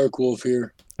 Dark Wolf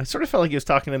here. I sort of felt like he was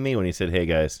talking to me when he said, "Hey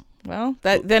guys." Well,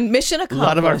 then mission accomplished. A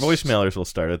lot of our voicemailers will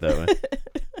start it that way.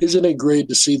 Isn't it great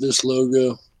to see this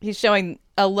logo? He's showing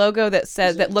a logo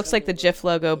that looks like the Jif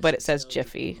logo, but it says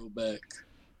Jiffy.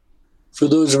 For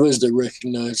those of us that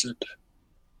recognize it.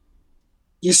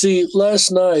 You see,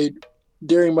 last night,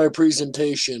 during my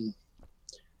presentation,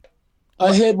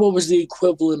 I had what was the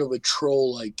equivalent of a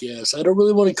troll, I guess. I don't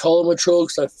really want to call him a troll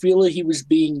because I feel like he was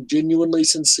being genuinely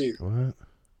sincere. What?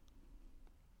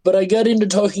 But I got into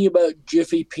talking about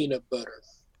Jiffy peanut butter.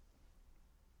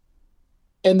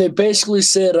 And they basically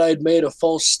said I'd made a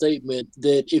false statement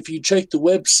that if you check the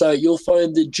website, you'll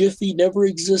find that Jiffy never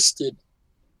existed.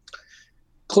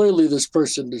 Clearly, this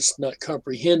person does not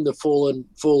comprehend the full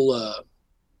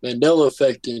Mandela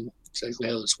effect and exactly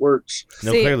how this works.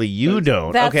 No, clearly you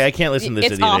don't. Okay, I can't listen to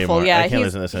this idiot anymore. Yeah, I can't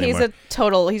listen to this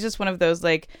anymore. He's just one of those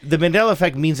like... The Mandela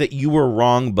effect means that you were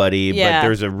wrong, buddy, Yeah. but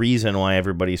there's a reason why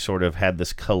everybody sort of had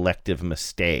this collective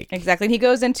mistake. Exactly. And he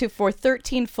goes into for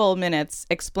 13 full minutes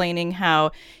explaining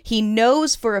how he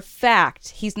knows for a fact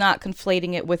he's not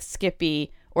conflating it with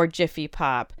Skippy or Jiffy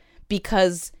Pop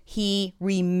because he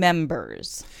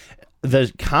remembers.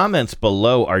 The comments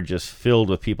below are just filled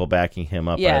with people backing him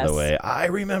up, Yes. by the way. I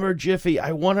remember Jiffy. I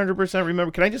 100%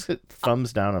 remember. Can I just get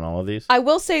thumbs down on all of these? I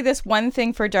will say this one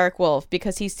thing for Dark Wolf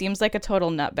because he seems like a total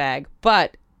nutbag,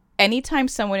 but anytime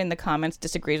someone in the comments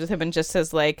disagrees with him and just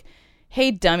says like, hey,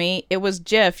 dummy, it was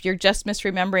Jif, you're just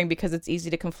misremembering because it's easy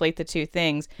to conflate the two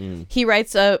things. He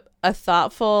writes a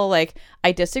thoughtful, like,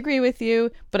 I disagree with you,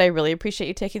 but I really appreciate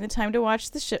you taking the time to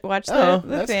watch the thing. That's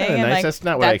and kinda nice. like, That's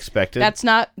not what I expected. That's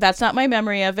not my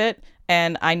memory of it,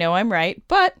 and I know I'm right,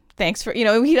 but thanks for, he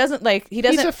doesn't.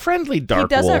 He's a friendly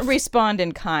Dark He doesn't Wolf. respond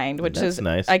in kind, which That's is,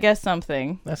 nice. I guess,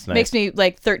 something. That's nice. Makes me,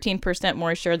 13%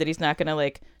 more sure that he's not going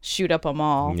to, shoot up them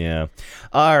all. Yeah.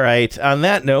 All right. On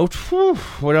that note,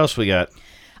 what else we got?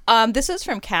 This is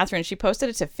from Catherine. She posted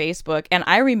it to Facebook, and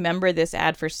I remember this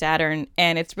ad for Saturn,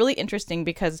 and it's really interesting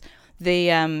because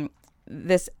the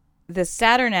this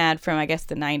Saturn ad from, I guess,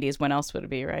 the 90s. When else would it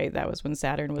be, right? That was when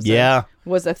Saturn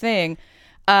was a thing.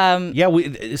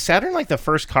 Saturn, like the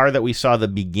first car that we saw the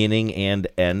beginning and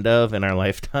end of in our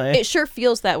lifetime. It sure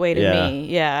feels that way to me.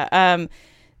 Yeah.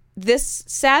 This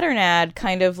Saturn ad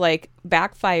kind of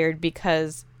backfired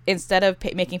because instead of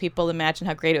making people imagine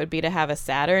how great it would be to have a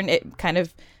Saturn, it kind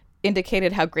of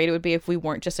indicated how great it would be if we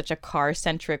weren't just such a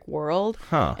car-centric world.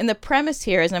 Huh. And the premise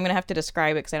here is, and I'm going to have to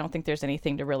describe it because I don't think there's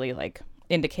anything to really like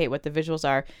indicate what the visuals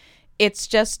are. It's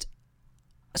just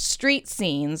street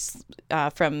scenes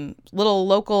from little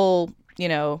local,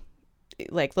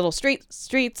 like little streets,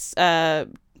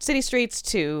 city streets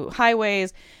to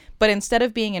highways. But instead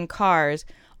of being in cars,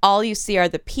 all you see are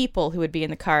the people who would be in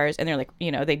the cars, and they're like,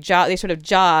 they sort of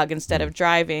jog instead of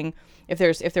driving.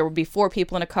 If there would be 4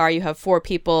 people in a car, you have 4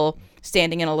 people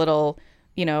standing in a little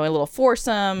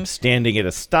foursome. Standing at a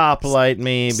stoplight,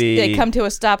 maybe. They come to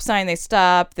a stop sign, they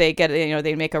stop, they get,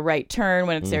 they make a right turn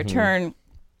when it's their turn.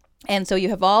 And so you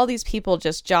have all these people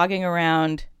just jogging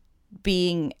around,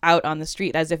 being out on the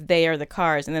street as if they are the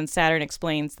cars. And then Saturn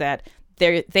explains that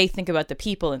they think about the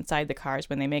people inside the cars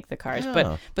when they make the cars.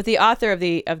 Oh. But the author of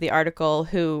the article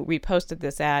who reposted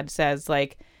this ad says,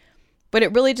 like, but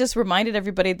it really just reminded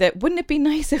everybody that wouldn't it be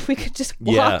nice if we could just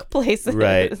walk places?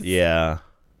 Right, yeah.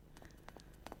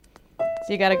 So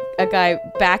you got a guy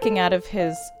backing out of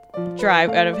his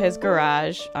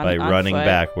garage by running foot.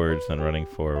 backwards and running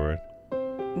forward.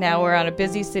 Now we're on a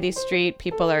busy city street.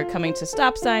 People are coming to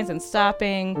stop signs and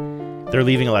stopping. They're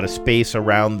leaving a lot of space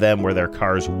around them where their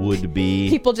cars would be.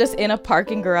 People just in a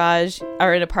parking garage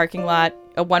or in a parking lot,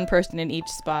 one person in each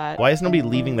spot. Why is nobody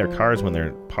leaving their cars when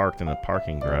they're parked in a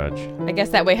parking garage? I guess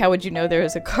that way, how would you know there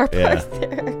was a car parked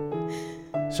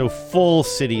there? So full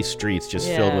city streets just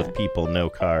filled with people, no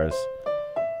cars.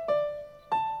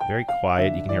 Very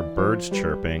quiet. You can hear birds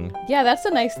chirping. Yeah, that's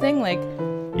a nice thing. Like,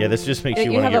 yeah, this just makes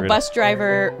you want to have a bus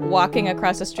driver walking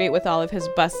across the street with all of his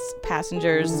bus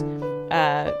passengers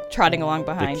trotting along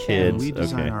behind him. When we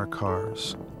design our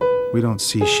cars, we don't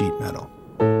see sheet metal.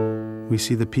 We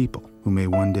see the people who may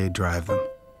one day drive them.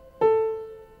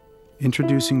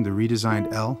 Introducing the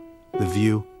redesigned L, the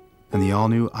View, and the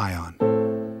all-new Ion.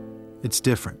 It's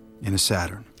different in a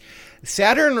Saturn.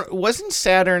 Wasn't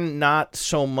Saturn not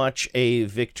so much a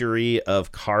victory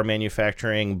of car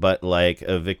manufacturing, but like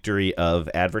a victory of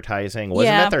advertising? Wasn't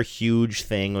that their huge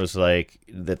thing, was like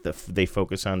that they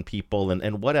focus on people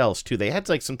and what else too? They had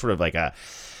like some sort of like a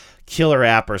killer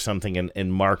app or something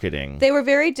in marketing. They were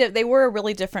they were a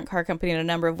really different car company in a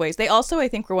number of ways. They also, I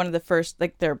think, were one of the first,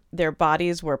 like their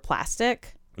bodies were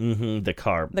plastic. Mm-hmm, the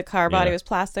car body was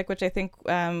plastic, which I think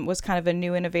was kind of a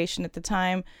new innovation at the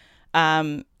time.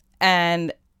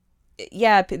 And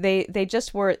yeah, they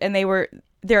just were, and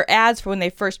their ads for when they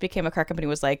first became a car company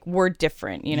was like, we're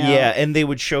different, Yeah, and they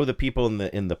would show the people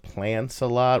in the plants a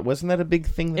lot. Wasn't that a big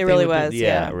thing? It really was.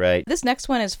 Yeah, right. This next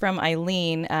one is from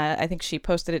Eileen. I think she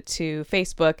posted it to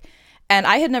Facebook, and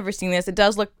I had never seen this. It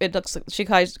looks she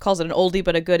calls it an oldie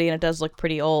but a goodie, and it does look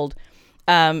pretty old.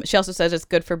 She also says it's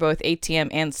good for both ATM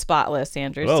and Spotless,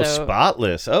 Andrew. Oh, so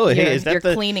Spotless. Oh, hey, is that your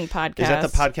cleaning podcast? Is that the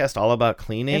podcast all about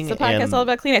cleaning? It's the podcast all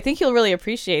about cleaning. I think you'll really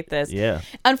appreciate this. Yeah.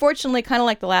 Unfortunately, kind of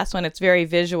like the last one, it's very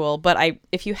visual, but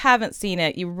if you haven't seen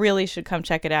it, you really should come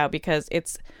check it out because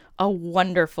it's a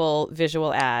wonderful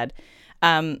visual ad.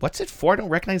 What's it for? I don't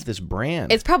recognize this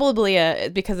brand. It's probably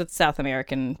because it's South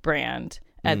American brand.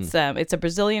 It's a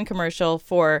Brazilian commercial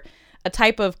for a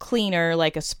type of cleaner,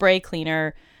 like a spray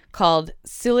cleaner, called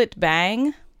Cillit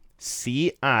Bang.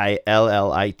 Cillit.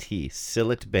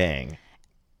 Cillit Bang.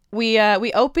 We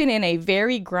open in a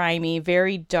very grimy,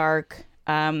 very dark,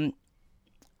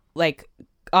 like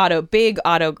big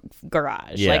auto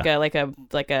garage, like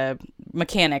a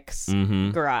mechanic's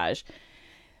garage.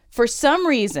 For some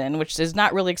reason, which is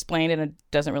not really explained and it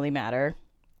doesn't really matter,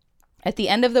 at the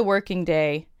end of the working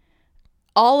day,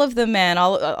 all of the men,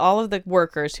 all of the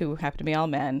workers, who happen to be all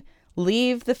men,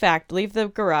 leave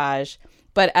the garage,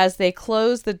 but as they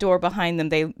close the door behind them,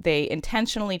 they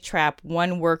intentionally trap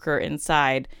one worker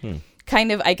inside.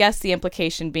 Kind of, I guess the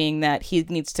implication being that he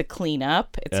needs to clean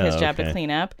up. It's his job to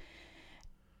clean up.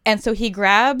 And so he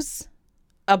grabs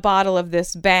a bottle of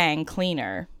this Bang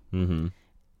cleaner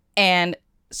and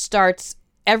starts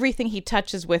everything he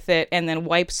touches with it, and then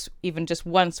wipes even just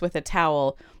once with a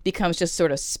towel, becomes just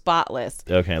sort of spotless.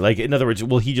 Okay, like in other words,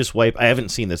 will he just wipe? I haven't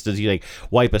seen this. Does he like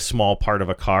wipe a small part of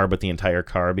a car, but the entire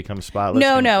car becomes spotless?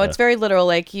 No, it's very literal.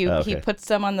 Like he puts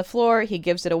some on the floor, he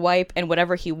gives it a wipe, and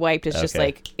whatever he wiped is just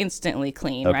like instantly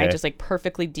clean, right? Just like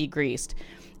perfectly degreased.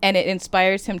 And it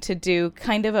inspires him to do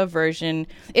kind of a version.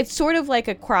 It's sort of like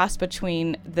a cross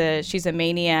between the "She's a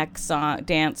Maniac" song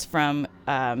dance from.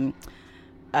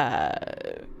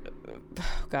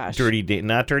 Not Dirty Dancing.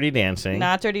 Not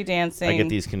Dirty Dancing. I get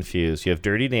these confused. You have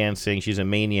Dirty Dancing. She's a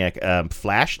Maniac.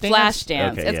 Flashdance.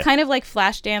 Flashdance. Okay, it's kind of like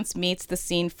Flashdance meets the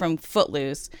scene from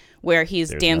Footloose, where he's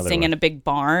dancing in a big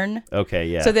barn. Okay,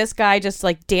 yeah. So this guy just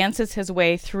like dances his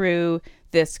way through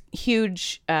this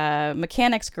huge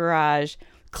mechanic's garage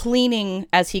cleaning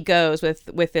as he goes with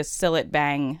this Sillet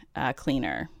Bang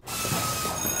cleaner.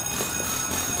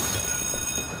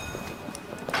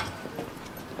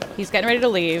 He's getting ready to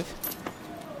leave.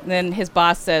 And then his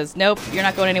boss says, "Nope, you're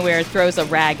not going anywhere." Throws a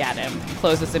rag at him,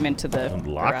 closes him into the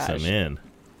locks garage. him in.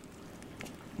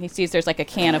 He sees there's like a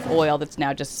can of oil that's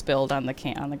now just spilled on the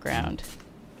ground.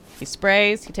 He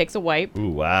sprays. He takes a wipe. Ooh,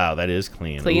 wow, that is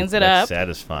clean. Cleans it that's up.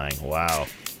 Satisfying. Wow.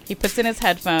 He puts in his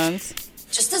headphones.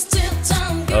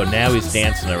 Oh, now he's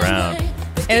dancing around.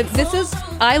 And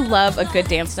I love a good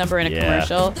dance number in a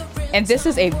commercial. And this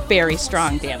is a very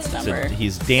strong dance number. So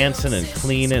he's dancing and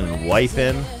cleaning and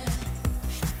wiping.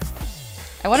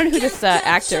 I wonder who this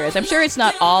actor is. I'm sure it's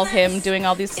not all him doing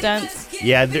all these stunts.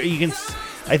 Yeah, you can.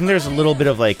 I think there's a little bit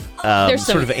of like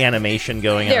sort of animation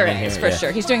going on in here. There is, for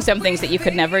sure. He's doing some things that you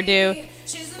could never do.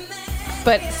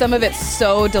 But some of it's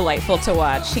so delightful to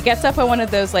watch. He gets up on one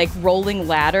of those like rolling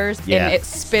ladders, and it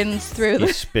spins through.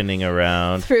 He's spinning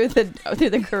around through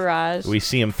the garage. We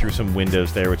see him through some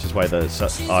windows there, which is why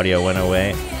the audio went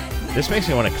away. This makes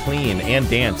me want to clean and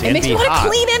dance and be hot. It makes me want to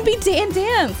clean and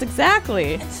dance.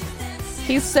 Exactly.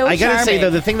 He's so I gotta charming. say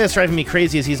though, the thing that's driving me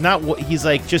crazy is he's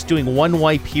like just doing one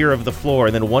wipe here of the floor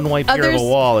and then one wipe here of a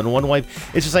wall and one wipe.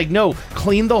 It's just like, no,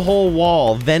 clean the whole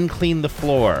wall, then clean the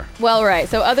floor. Well, right.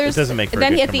 So others. It doesn't make for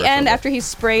then a good at the end, after he's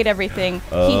sprayed everything,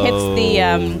 he hits the.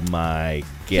 Oh my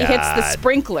god! He hits the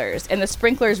sprinklers, and the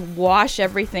sprinklers wash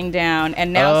everything down,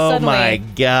 and now suddenly, oh my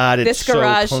god! It's this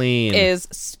garage so clean. is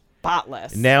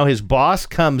spotless. Now his boss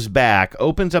comes back,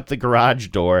 opens up the garage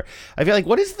door. I feel like,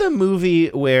 what is the movie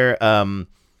where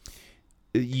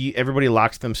everybody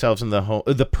locks themselves in the home?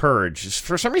 The Purge.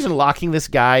 For some reason, locking this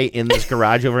guy in this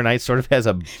garage overnight sort of has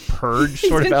a purge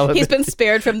sort of element. He's been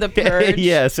spared from the purge.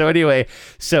 Yeah. So anyway,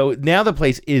 now the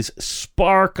place is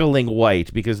sparkling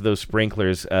white because those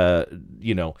sprinklers,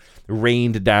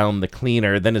 rained down the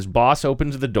cleaner. Then his boss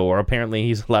opens the door. Apparently,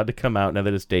 he's allowed to come out now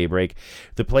that it's daybreak.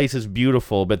 The place is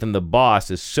beautiful, but then the boss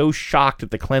is so shocked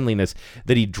at the cleanliness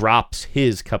that he drops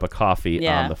his cup of coffee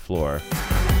on the floor.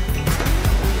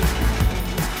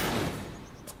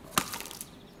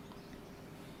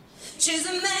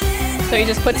 So he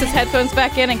just puts his headphones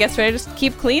back in and gets ready to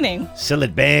keep cleaning.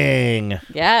 Sillet Bang.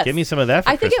 Yes. Give me some of that for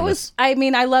I think Christmas.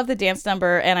 I love the dance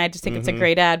number, and I just think it's a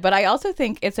great ad. But I also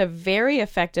think it's a very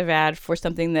effective ad for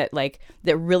something that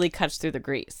really cuts through the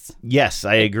grease. Yes,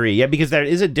 I agree. Yeah, because that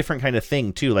is a different kind of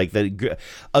thing, too. Like,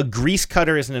 a grease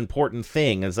cutter is an important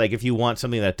thing. It's like if you want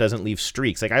something that doesn't leave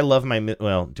streaks. Like, I love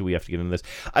do we have to get into this?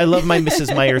 I love my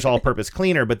Mrs. Meyer's all-purpose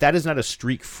cleaner, but that is not a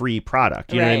streak-free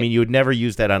product. You know what I mean? You would never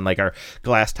use that on, like, our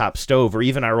glass top stove or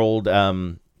even our old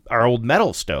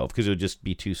metal stove, because it would just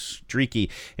be too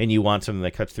streaky, and you want something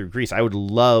that cuts through grease. I would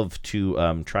love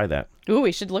to try that. Ooh,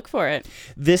 we should look for it.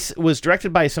 This was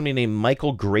directed by somebody named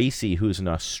Michael Gracie, who's an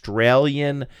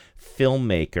Australian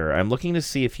filmmaker. I'm looking to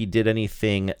see if he did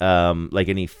anything, like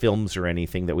any films or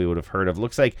anything that we would have heard of.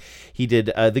 Looks like he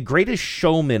did The Greatest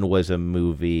Showman was a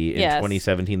movie in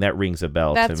 2017. That rings a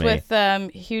bell to me. That's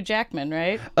with Hugh Jackman,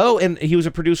 right? Oh, and he was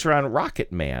a producer on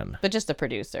Rocket Man. But just a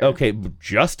producer. Okay,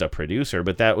 just a producer,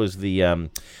 but that was the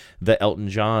Elton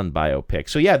John biopic.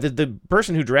 So yeah, the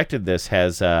person who directed this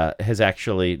has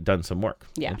actually done some work.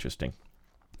 Yeah. Interesting.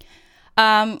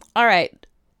 All right.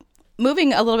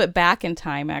 Moving a little bit back in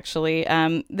time, actually,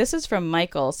 this is from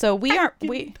Michael. So we aren't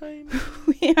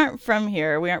from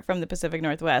here. We aren't from the Pacific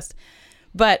Northwest.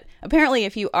 But apparently,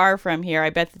 if you are from here,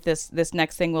 I bet that this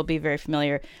next thing will be very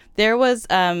familiar. There was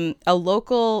a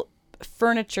local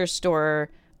furniture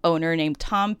store owner named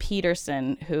Tom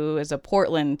Peterson, who is a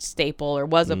Portland staple, or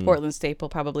was a Portland staple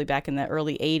probably back in the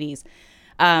early 80s.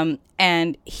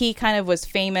 And he kind of was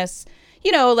famous,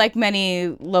 like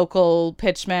many local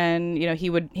pitchmen. He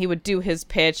would do his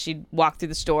pitch. He'd walk through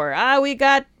the store. We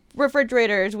got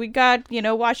refrigerators. We got,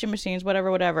 washing machines,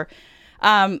 whatever.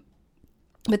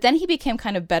 But then he became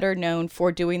kind of better known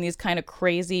for doing these kind of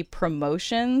crazy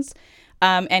promotions.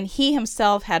 And he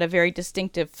himself had a very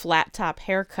distinctive flat top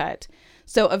haircut.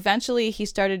 So eventually he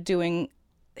started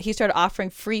offering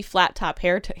free flat top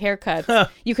haircuts. Huh.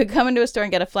 You could come into a store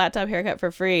and get a flat top haircut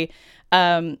for free.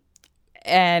 And,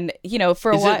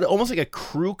 for a while. Is it almost like a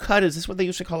crew cut? Is this what they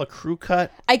used to call a crew cut?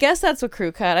 I guess that's a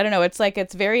crew cut. I don't know. It's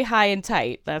very high and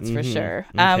tight. That's for sure.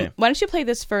 Okay. Why don't you play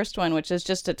this first one, which is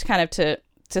just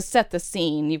to set the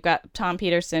scene. You've got Tom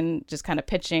Peterson just kind of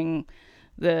pitching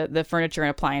the furniture and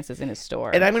appliances in his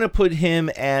store. And I'm going to put him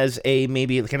as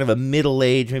maybe kind of a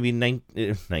middle-aged, maybe 19,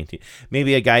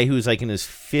 maybe a guy who's like in his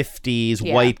 50s,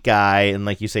 white guy, and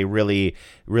like you say, really,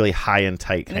 really high and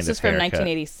tight kind of haircut. This is from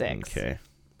 1986. Okay.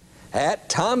 At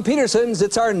Tom Peterson's,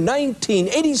 it's our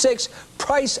 1986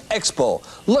 Price Expo.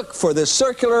 Look for the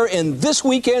circular in this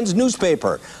weekend's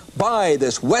newspaper. Buy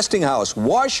this Westinghouse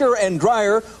washer and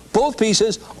dryer, both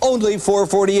pieces, only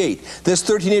 $448. This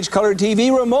 13-inch color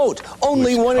TV remote,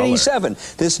 only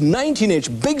 $187. This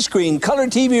 19-inch big screen color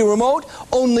TV remote,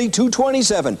 only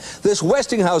 $227. This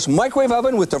Westinghouse microwave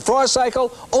oven with the frost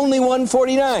cycle, only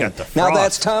 $149. Now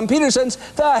that's Tom Peterson's,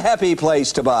 the happy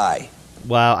place to buy.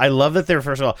 Wow, I love that they're,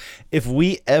 first of all, if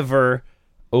we ever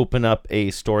open up a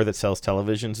store that sells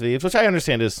televisions, which I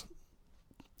understand is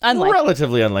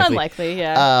relatively unlikely. Unlikely,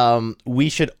 yeah. We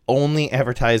should only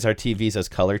advertise our TVs as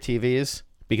color TVs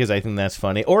because I think that's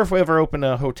funny. Or if we ever open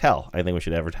a hotel, I think we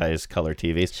should advertise color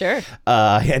TVs. Sure.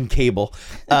 And cable.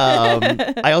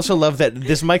 I also love that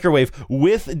this microwave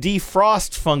with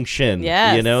defrost function.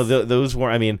 Yes. You know, those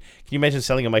were, I mean, can you imagine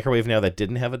selling a microwave now that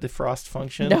didn't have a defrost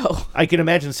function? No. I can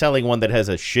imagine selling one that has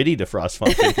a shitty defrost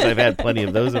function because I've had plenty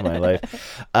of those in my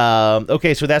life.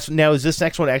 Okay, so now is this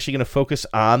next one actually going to focus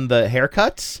on the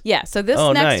haircuts? Yeah, so this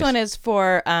next one is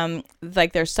for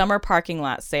like their summer parking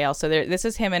lot sale. So this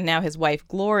is him and now his wife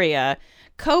Gloria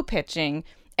co-pitching,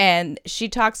 and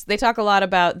they talk a lot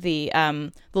about the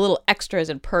little extras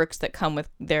and perks that come with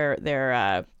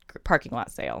their parking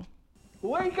lot sale.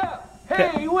 Wake up!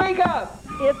 Hey, wake up!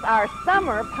 It's our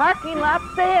summer parking lot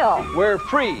sale. Where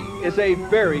free is a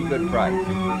very good price.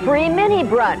 Free mini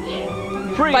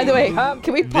brunch. Free. By the way,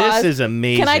 can we pause? This is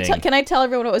amazing. Can I tell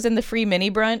everyone what was in the free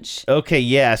mini brunch? Okay,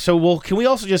 yeah. So, can we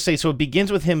also just say, so it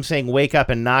begins with him saying, wake up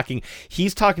and knocking.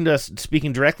 He's talking to us,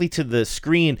 speaking directly to the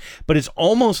screen, but it's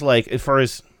almost like, for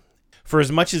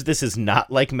as much as this is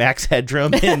not like Max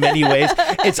Headroom in many ways,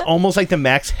 it's almost like the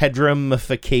Max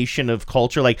Headroomification of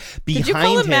culture. Like behind Did you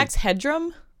call him, it Max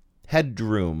Headroom?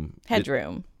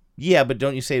 Headroom. Yeah, but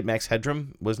don't you say it Max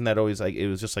Headroom? Wasn't that always like, it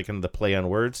was just like kind of the play on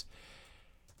words?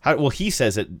 Well, he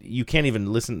says it. You can't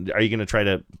even listen. Are you going to try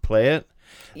to play it?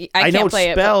 I know can't play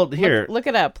it's spelled it. here. Look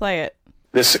it up. Play it.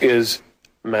 This is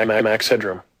Max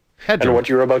Headroom. And what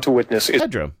you're about to witness is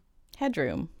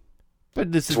Headroom.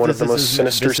 But this is one of the most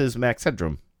sinister. This is Max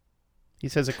Headroom. He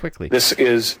says it quickly. This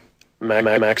is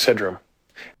Max Headroom.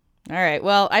 All right.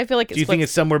 Well, I feel like Do you think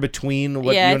it's somewhere between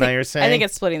what you and I are saying? I think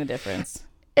it's splitting the difference.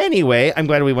 Anyway, I'm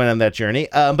glad we went on that journey.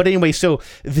 But anyway, so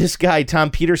this guy,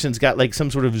 Tom Peterson's got like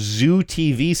some sort of zoo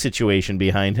TV situation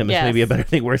behind him. It's maybe a better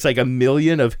thing, where it's like a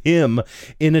million of him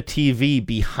in a TV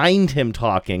behind him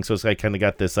talking. So it's like kind of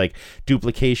got this like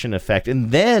duplication effect.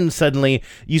 And then suddenly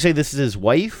you say this is his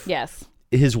wife? Yes.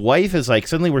 His wife is like,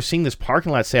 suddenly we're seeing this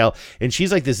parking lot sale, and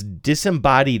she's like this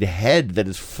disembodied head that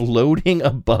is floating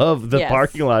above the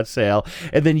parking lot sale.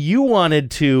 And then you wanted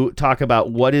to talk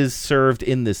about what is served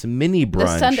in this mini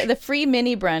brunch. The free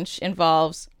mini brunch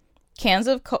involves cans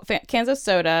of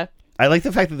soda. I like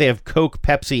the fact that they have Coke,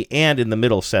 Pepsi, and in the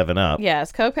middle 7-Up.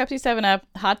 Yes, Coke, Pepsi, 7-Up,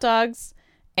 hot dogs,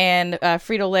 and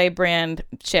Frito-Lay brand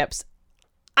chips.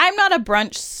 I'm not a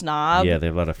brunch snob. Yeah, they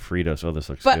have a lot of Fritos. Oh, this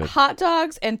looks good. But hot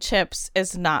dogs and chips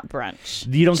is not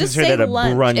brunch. You don't consider that a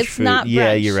brunch it's food? Not brunch.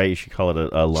 Yeah, you're right. You should call it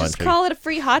a lunch. Just call it a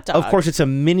free hot dog. Of course, it's a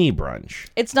mini brunch.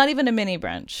 It's not even a mini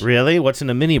brunch. Really? What's in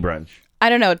a mini brunch? I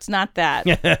don't know. It's not that.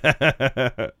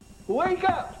 Wake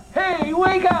up! Hey,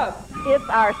 wake up! It's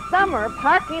our summer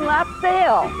parking lot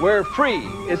sale. Where free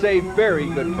is a very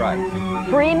good price.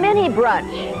 Free mini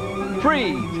brunch.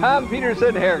 Free Tom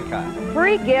Peterson haircut.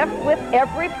 Free gift with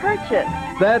every purchase.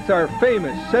 That's our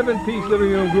famous 7-piece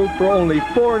living room group for only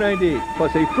 $4.98,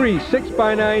 plus a free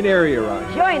 6x9 area run.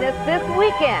 Join us this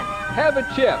weekend. Have a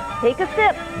chip. Take a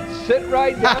sip. Sit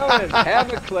right down and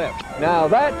have a clip. Now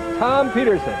that's Tom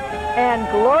Peterson. And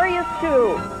glorious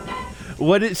too.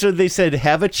 So they said,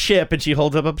 have a chip, and she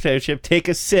holds up a potato chip. Take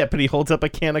a sip, and he holds up a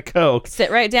can of Coke.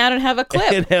 Sit right down and have a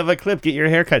clip. And have a clip. Get your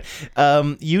hair cut.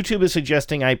 YouTube is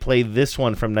suggesting I play this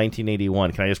one from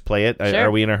 1981. Can I just play it? Sure. Are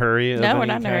we in a hurry? No, we're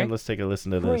not in a hurry. Let's take a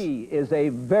listen to this. Free is a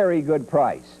very good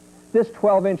price. This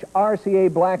 12-inch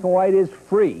RCA black and white is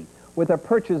free with a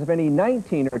purchase of any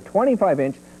 19 or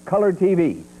 25-inch color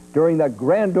TV during the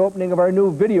grand opening of our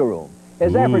new video room.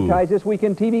 As advertised this week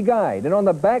in TV Guide and on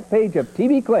the back page of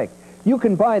TV Click, you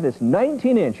can buy this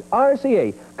 19-inch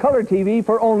RCA color TV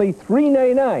for only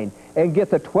 $3.99 and get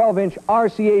the 12-inch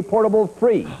RCA portable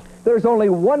free. There's only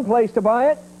one place to buy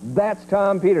it. That's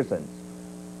Tom Peterson's.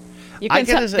 You can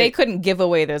tell they couldn't give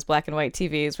away those black and white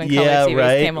TVs when color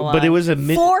TVs came along. But it was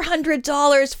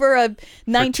 $400 for a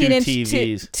 19-inch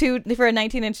for a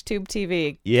 19-inch tube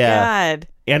TV. Yeah, God.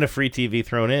 And a free TV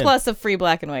thrown in, plus a free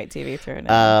black and white TV thrown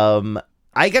in.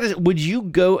 Would you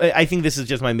go? I think this is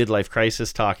just my midlife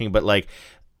crisis talking, but like,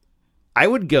 I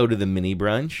would go to the mini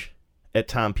brunch at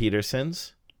Tom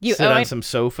Peterson's. Sit on some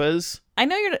sofas. I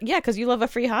know you're. Yeah, because you love a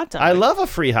free hot dog. I love a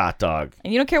free hot dog.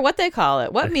 And you don't care what they call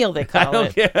it, what meal they call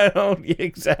it. I don't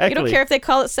exactly. You don't care if they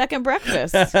call it second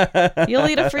breakfast. You'll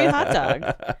eat a free hot dog.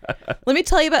 Let me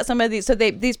tell you about some of these. So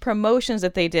these promotions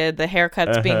that they did, the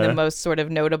haircuts being the most sort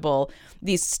of notable.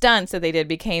 These stunts that they did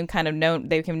became kind of known.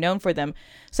 They became known for them.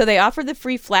 So they offered the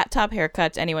free flat top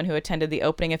haircut to anyone who attended the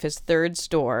opening of his third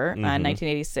store in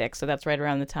 1986. So that's right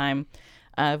around the time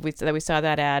we saw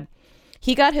that ad.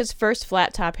 He got his first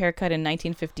flat top haircut in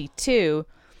 1952,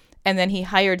 and then he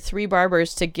hired 3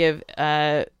 barbers to give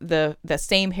the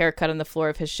same haircut on the floor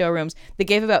of his showrooms. They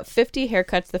gave about 50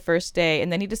 haircuts the first day,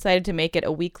 and then he decided to make it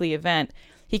a weekly event.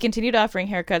 He continued offering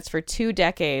haircuts for 2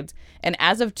 decades, and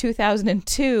as of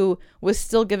 2002, was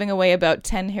still giving away about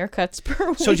 10 haircuts per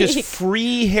week. So just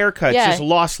free haircuts, just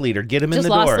loss leader, get him in the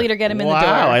door. Just loss leader, get him in the door.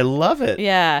 Wow, I love it.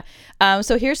 Yeah.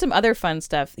 So here's some other fun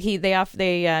stuff.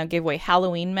 They gave away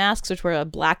Halloween masks, which were a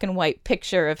black and white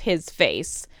picture of his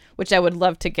face, which I would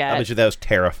love to get. I bet you that was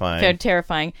terrifying. They're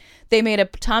terrifying. They made a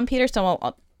Tom Peterson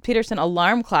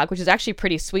alarm clock, which is actually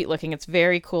pretty sweet looking. It's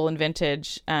very cool and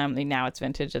vintage. Now it's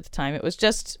vintage. At the time, it was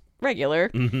just regular.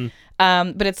 Mm-hmm.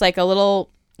 But it's like a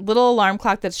little alarm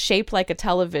clock that's shaped like a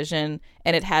television,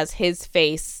 and it has his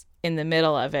face in the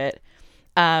middle of it.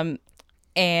 And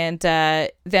then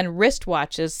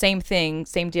wristwatches, same thing,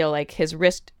 same deal. Like his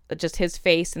wrist, just his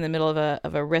face in the middle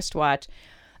of a wristwatch.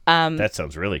 That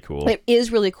sounds really cool. It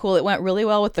is really cool. It went really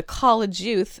well with the college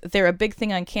youth. They're a big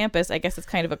thing on campus. I guess it's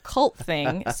kind of a cult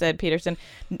thing, said Peterson.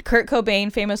 Kurt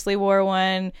Cobain famously wore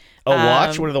one. A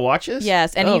watch? One of the watches?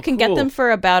 Yes, and you can get them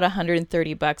for about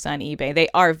 $130 on eBay. They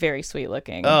are very sweet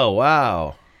looking. Oh,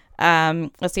 wow.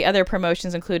 Let's see. Other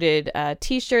promotions included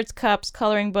T-shirts, cups,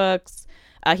 coloring books.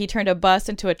 He turned a bus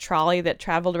into a trolley that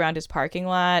traveled around his parking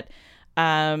lot.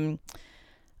 On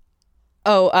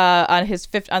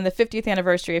the 50th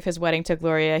anniversary of his wedding to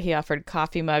Gloria, he offered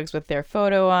coffee mugs with their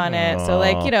photo on it.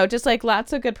 So just like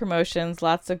lots of good promotions,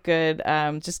 lots of good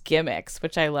just gimmicks,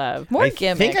 which I love. More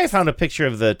gimmicks. I think I found a picture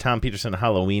of the Tom Peterson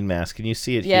Halloween mask. Can you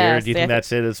see it here? Do you think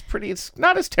that's it? It's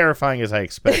not as terrifying as I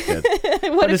expected.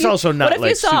 But it's also not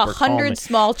like super What if you saw 100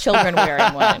 small children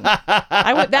wearing one?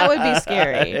 That would be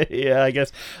scary. Yeah, I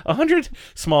guess 100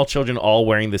 small children all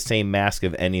wearing the same mask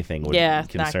of anything would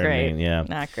concern me. Yeah,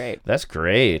 not great. That's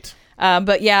great.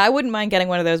 But yeah, I wouldn't mind getting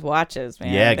one of those watches,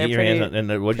 man. Yeah, get your hands on.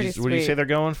 And what did you say they're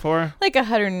going for? Like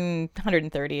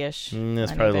 130-ish.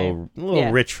 That's probably a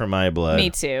little rich for my blood. Me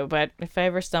too. But if I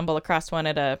ever stumble across one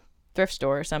at a thrift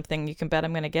store or something, you can bet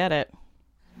I'm going to get it.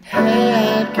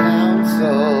 Head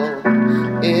Council,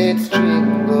 it's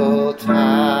jingle time.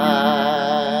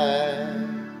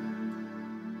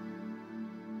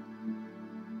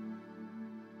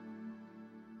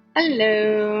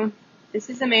 Hello. This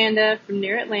is Amanda from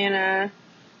near Atlanta.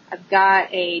 I've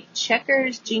got a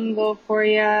Checkers jingle for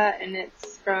you, and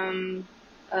it's from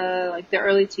the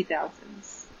early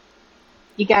 2000s.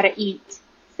 You gotta eat.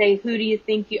 Say, who do you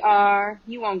think you are?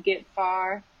 You won't get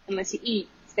far unless you eat.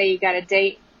 Say you got a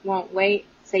date, won't wait.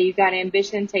 Say you got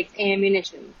ambition, takes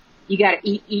ammunition. You gotta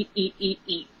eat, eat, eat, eat,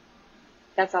 eat.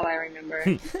 That's all I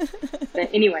remember. But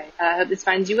anyway, I hope this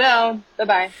finds you well.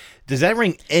 Bye-bye. Does that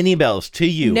ring any bells to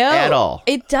you at all?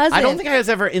 It doesn't. I don't think I was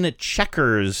ever in a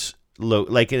Checkers,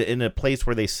 like in a place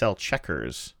where they sell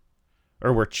Checkers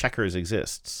or where Checkers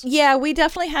exists. Yeah, we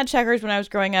definitely had Checkers when I was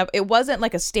growing up. It wasn't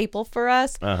like a staple for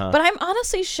us, but I'm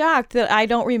honestly shocked that I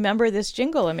don't remember this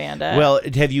jingle, Amanda. Well,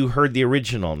 have you heard the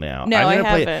original now? No, I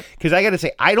haven't. Because I got to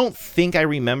say, I don't think I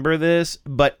remember this,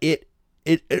 but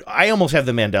I almost have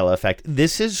the Mandela effect.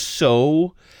 This is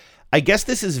so... I guess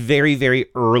this is very, very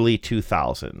early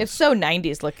 2000s. It's so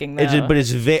 90s looking, though.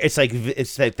 It's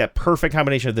like that perfect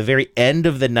combination of the very end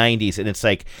of the 90s, and it's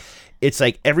like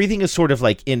everything is sort of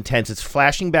like intense. It's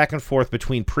flashing back and forth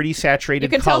between pretty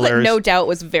saturated colors. You can tell that No Doubt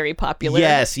was very popular.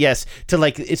 Yes. To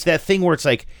like, it's that thing where it's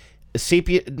like a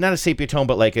sepia, not a sepia tone,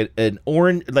 but like an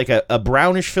orange, like a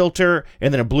brownish filter,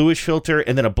 and then a bluish filter,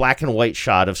 and then a black and white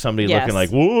shot of somebody looking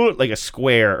like, whoa, like a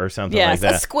square or something like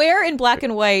that. Yes, a square in black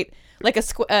and white. Like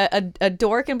a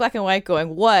dork in black and white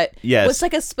going, what? Yes. Was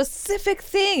like a specific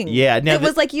thing. Yeah. Now it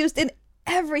was like used in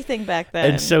everything back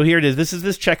then. And so here it is. This is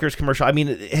this Checkers commercial. I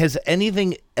mean, has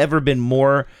anything ever been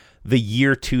more the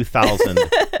year 2000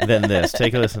 than this?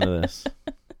 Take a listen to this.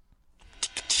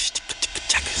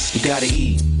 You gotta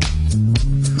eat.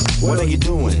 What are you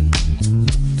doing?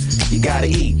 You gotta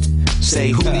eat.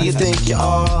 Say, who do you think you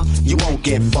are? You won't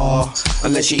get far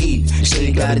unless you eat. Say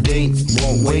you got a date,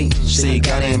 won't wait. Say you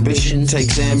got ambition,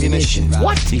 takes ammunition.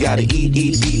 What? You gotta eat,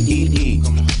 eat, eat, eat, eat.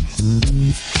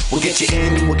 We'll get you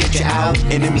in, we'll get you out,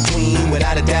 and in between,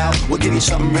 without a doubt, we'll give you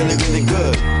something really, really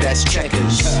good. That's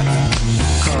Checkers.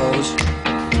 'Cause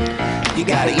you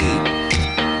gotta eat.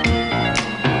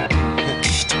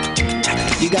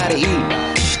 You gotta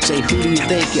eat. Say, who do you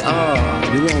think you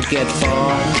are? You won't get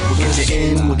far. We'll get you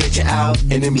in, we'll get you out,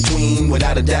 and in between,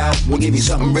 without a doubt, we'll give you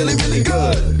something really, really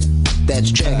good. That's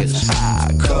Checkers.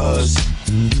 'Cause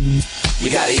you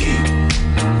gotta eat.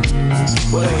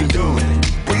 What are you doing?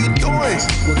 What are you doing?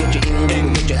 We'll get you in,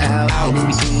 we'll get you out, and in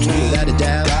between, without a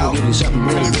doubt, we'll give you something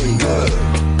really, really good.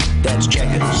 That's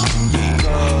Checkers.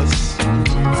 'Cause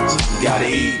you gotta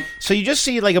eat. So you just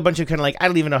see like a bunch of kind of like, I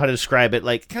don't even know how to describe it,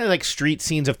 like kind of like street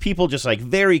scenes of people, just like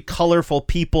very colorful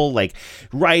people, like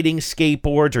riding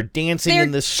skateboards or dancing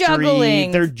in the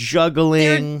street. They're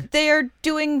juggling. They're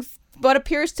doing what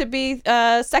appears to be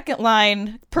second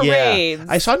line parades.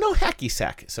 Yeah. I saw no hacky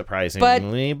sack,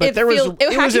 surprisingly, but it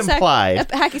was implied.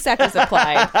 Hacky sack was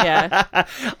implied. Yeah.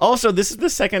 Also, this is the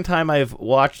second time I've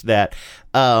watched that.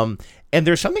 And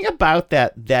there's something about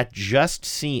that just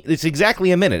seemed... It's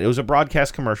exactly a minute. It was a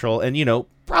broadcast commercial, and, you know,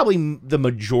 probably the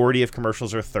majority of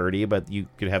commercials are 30, but you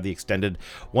could have the extended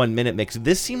 1 minute mix.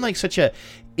 This seemed like such a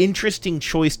interesting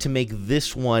choice to make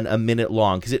this one a minute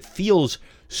long, because it feels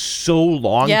so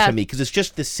long to me, because it's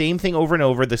just the same thing over and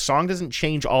over. The song doesn't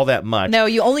change all that much. No,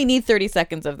 you only need 30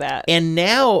 seconds of that. And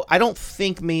now, I don't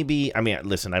think maybe, I mean,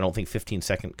 listen, I don't think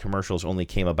 15-second commercials only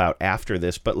came about after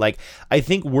this, but like, I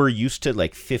think we're used to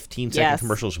like 15-second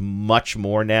commercials much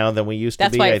more now than we used to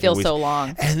be. That's why it feels so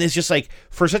long. And it's just like,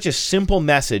 for such a simple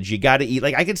message, you got to eat.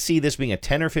 Like, I could see this being a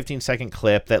 10 or 15-second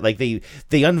clip that like they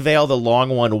unveil the long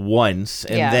one once,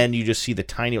 and then you just see the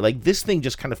tiny, like this thing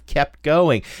just kind of kept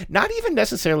going. Not even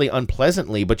necessarily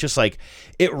unpleasantly, but just like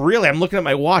it really, I'm looking at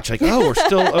my watch like, oh,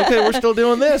 we're still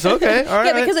doing this. Okay. All right.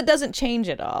 Yeah, because it doesn't change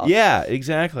at all. Yeah,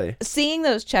 exactly. Seeing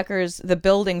those Checkers, the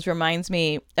buildings, reminds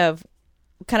me of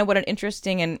kind of what an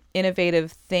interesting and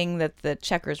innovative thing that the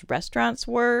Checkers restaurants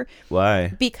were.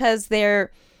 Why? Because you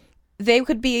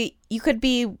could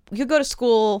go to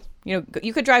school, you know,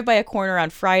 you could drive by a corner on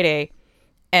Friday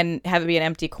and have it be an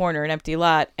empty corner, an empty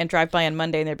lot, and drive by on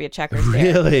Monday and there'd be a Checkers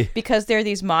there. Really? Because they're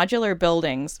these modular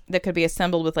buildings that could be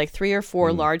assembled with like 3 or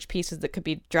 4 large pieces that could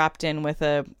be dropped in with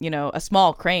a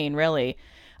small crane, really.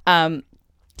 So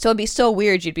it'd be so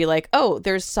weird. You'd be like, oh,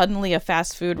 there's suddenly a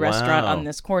fast food restaurant on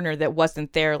this corner that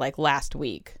wasn't there like last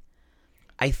week.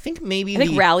 I think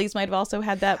Rally's might have also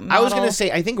had that model. I was going to say,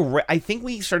 I think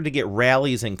we started to get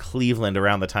Rally's in Cleveland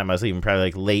around the time I was leaving, probably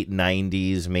like late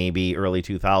 90s, maybe early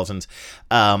 2000s.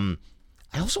 I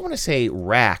also want to say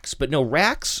Racks, but no,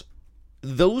 Racks,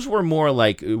 those were more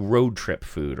like road trip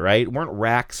food, right? Weren't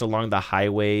Racks along the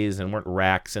highways, and weren't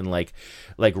Racks in like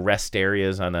rest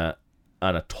areas on a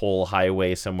toll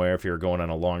highway somewhere if you're going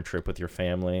on a long trip with your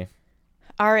family?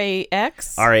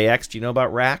 RAX? RAX, do you know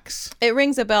about Racks? It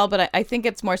rings a bell, but I think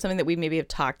it's more something that we maybe have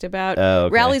talked about. Oh,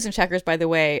 okay. Rallies and Checkers, by the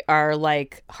way, are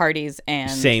like Hardee's and...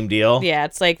 Same deal? Yeah,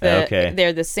 it's like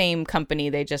they're the same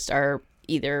company. They just are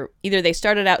either they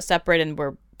started out separate and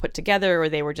were put together, or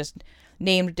they were just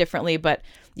named differently. But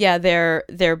yeah,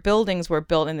 their buildings were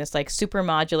built in this like super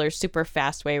modular, super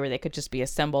fast way where they could just be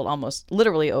assembled almost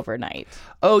literally overnight.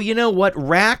 Oh, you know what?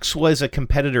 Racks was a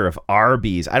competitor of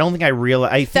Arby's. I don't think I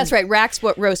realized. That's right. Racks,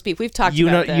 what roast beef. We've talked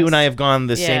about this. You and I have gone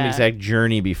the same exact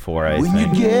journey before, I think.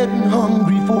 When you're getting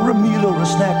hungry for a meal or a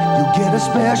snack, you'll get a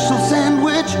special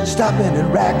sandwich. Stop in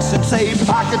at Racks and say,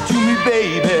 pocket to me,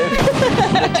 baby.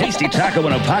 A tasty taco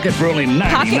in a pocket for only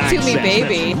 99 cents. Pocket to me,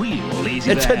 baby.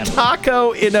 It's a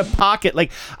taco in a pocket.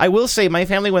 Like, I will say, my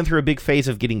family went through a big phase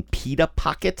of getting pita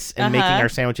pockets and making our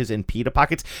sandwiches in pita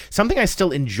pockets. Something I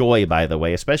still enjoy, by the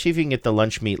way, especially if you can get the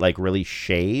lunch meat like really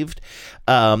shaved.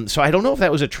 So I don't know if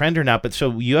that was a trend or not, but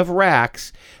so you have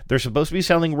Racks. They're supposed to be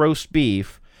selling roast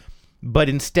beef, but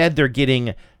instead they're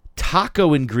getting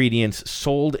taco ingredients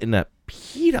sold in a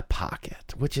pita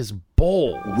pocket, which is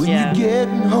bold. When you're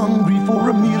getting hungry for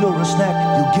a meal or a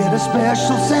snack, you'll get a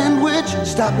special sandwich.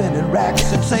 Stop in at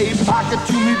Racks and say, pocket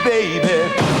to me,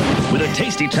 baby. With a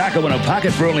tasty taco in a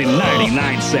pocket for only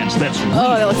 99 cents. That's really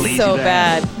that was so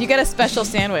bad. You get a special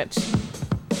sandwich.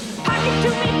 Pocket to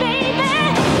me, baby.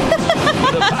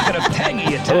 With a pocket of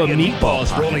tangy Italian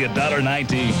meatballs for only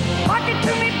 $1.19. Pocket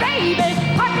to me, baby.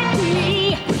 Pocket to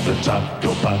me. With the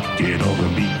taco pocket or the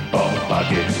meatball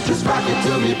pocket. Just pocket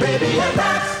to me, baby, and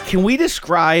Racks. Can we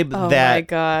describe that my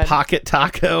God. pocket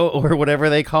taco or whatever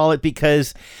they call it?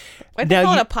 Because Why they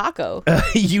call it a Paco?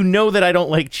 You know that I don't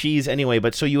like cheese anyway,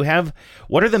 but so you have,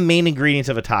 what are the main ingredients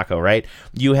of a taco, right?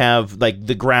 You have like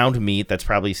the ground meat that's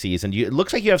probably seasoned. It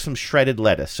looks like you have some shredded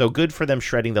lettuce, so good for them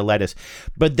shredding the lettuce.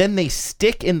 But then they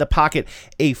stick in the pocket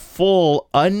a full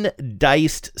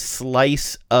undiced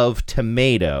slice of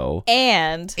tomato.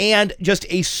 And just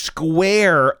a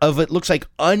square of, it looks like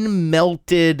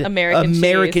unmelted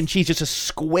American cheese. Just a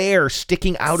square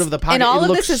sticking out of the pocket. And all it of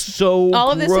looks this is so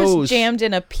all of gross. this is jammed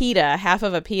in a pita, half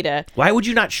of a pita. Why would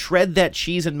you not shred that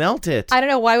cheese and melt it? I don't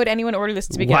know. Why would anyone order this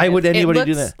to begin with? Why would anybody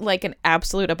do that? Like an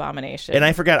absolute abomination. And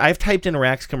I forgot, I've typed in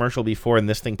Rack's commercial before and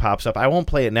this thing pops up. I won't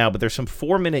play it now, but there's some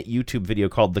 4-minute YouTube video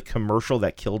called The Commercial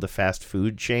That Killed a Fast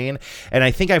Food Chain. And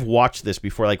I think I've watched this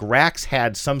before. Like Rack's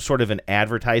had some sort of an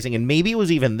advertising, and maybe it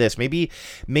was even this. Maybe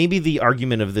the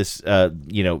argument of this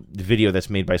video that's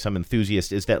made by some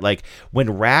enthusiast is that like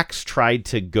when Rack's tried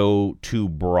to go too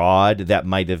broad, that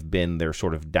might have been their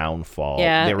sort of downfall.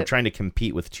 Yeah. They were trying to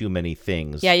compete with too many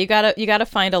things. Yeah, you gotta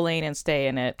find a lane and stay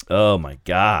in it. Oh my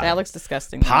God. That looks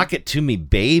disgusting. Pocket to me,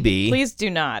 baby. Please do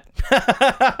not.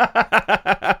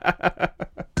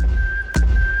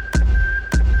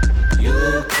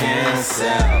 You can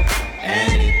sell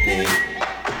anything.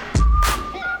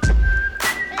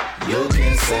 You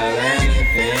can sell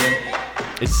anything.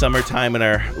 It's summertime and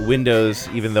our windows,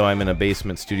 even though I'm in a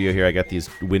basement studio here, I got these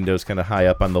windows kind of high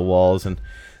up on the walls and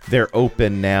they're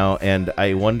open now, and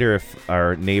I wonder if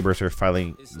our neighbors are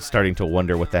finally starting to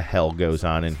wonder what the hell goes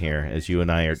on in here as you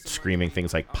and I are screaming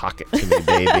things like "pocket to me,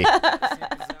 baby."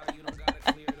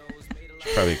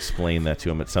 Should probably explain that to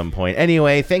them at some point.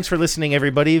 Anyway, thanks for listening,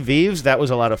 everybody. Vives, that was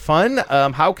a lot of fun.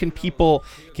 How can people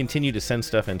continue to send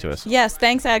stuff into us? Yes,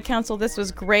 thanks, Ad Council. This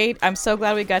was great. I'm so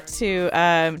glad we got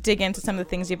to dig into some of the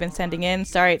things you've been sending in.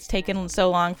 Sorry it's taken so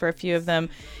long for a few of them.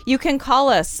 You can call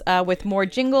us with more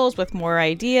jingles, with more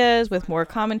ideas, with more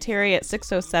commentary at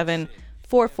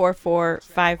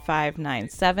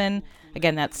 607-444-5597.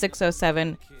 Again, that's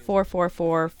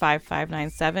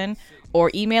 607-444-5597. Or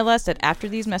email us at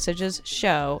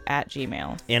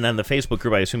afterthesemessages@gmail.com. And on the Facebook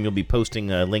group, I assume you'll be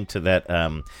posting a link to that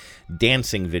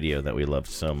dancing video that we loved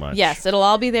so much. Yes, it'll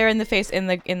all be there in the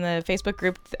Facebook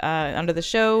group under the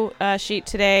show sheet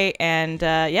today. And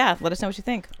let us know what you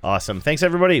think. Awesome. Thanks,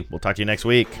 everybody. We'll talk to you next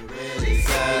week.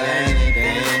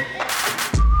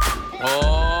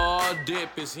 Oh,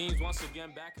 dip is he's once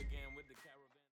again back again.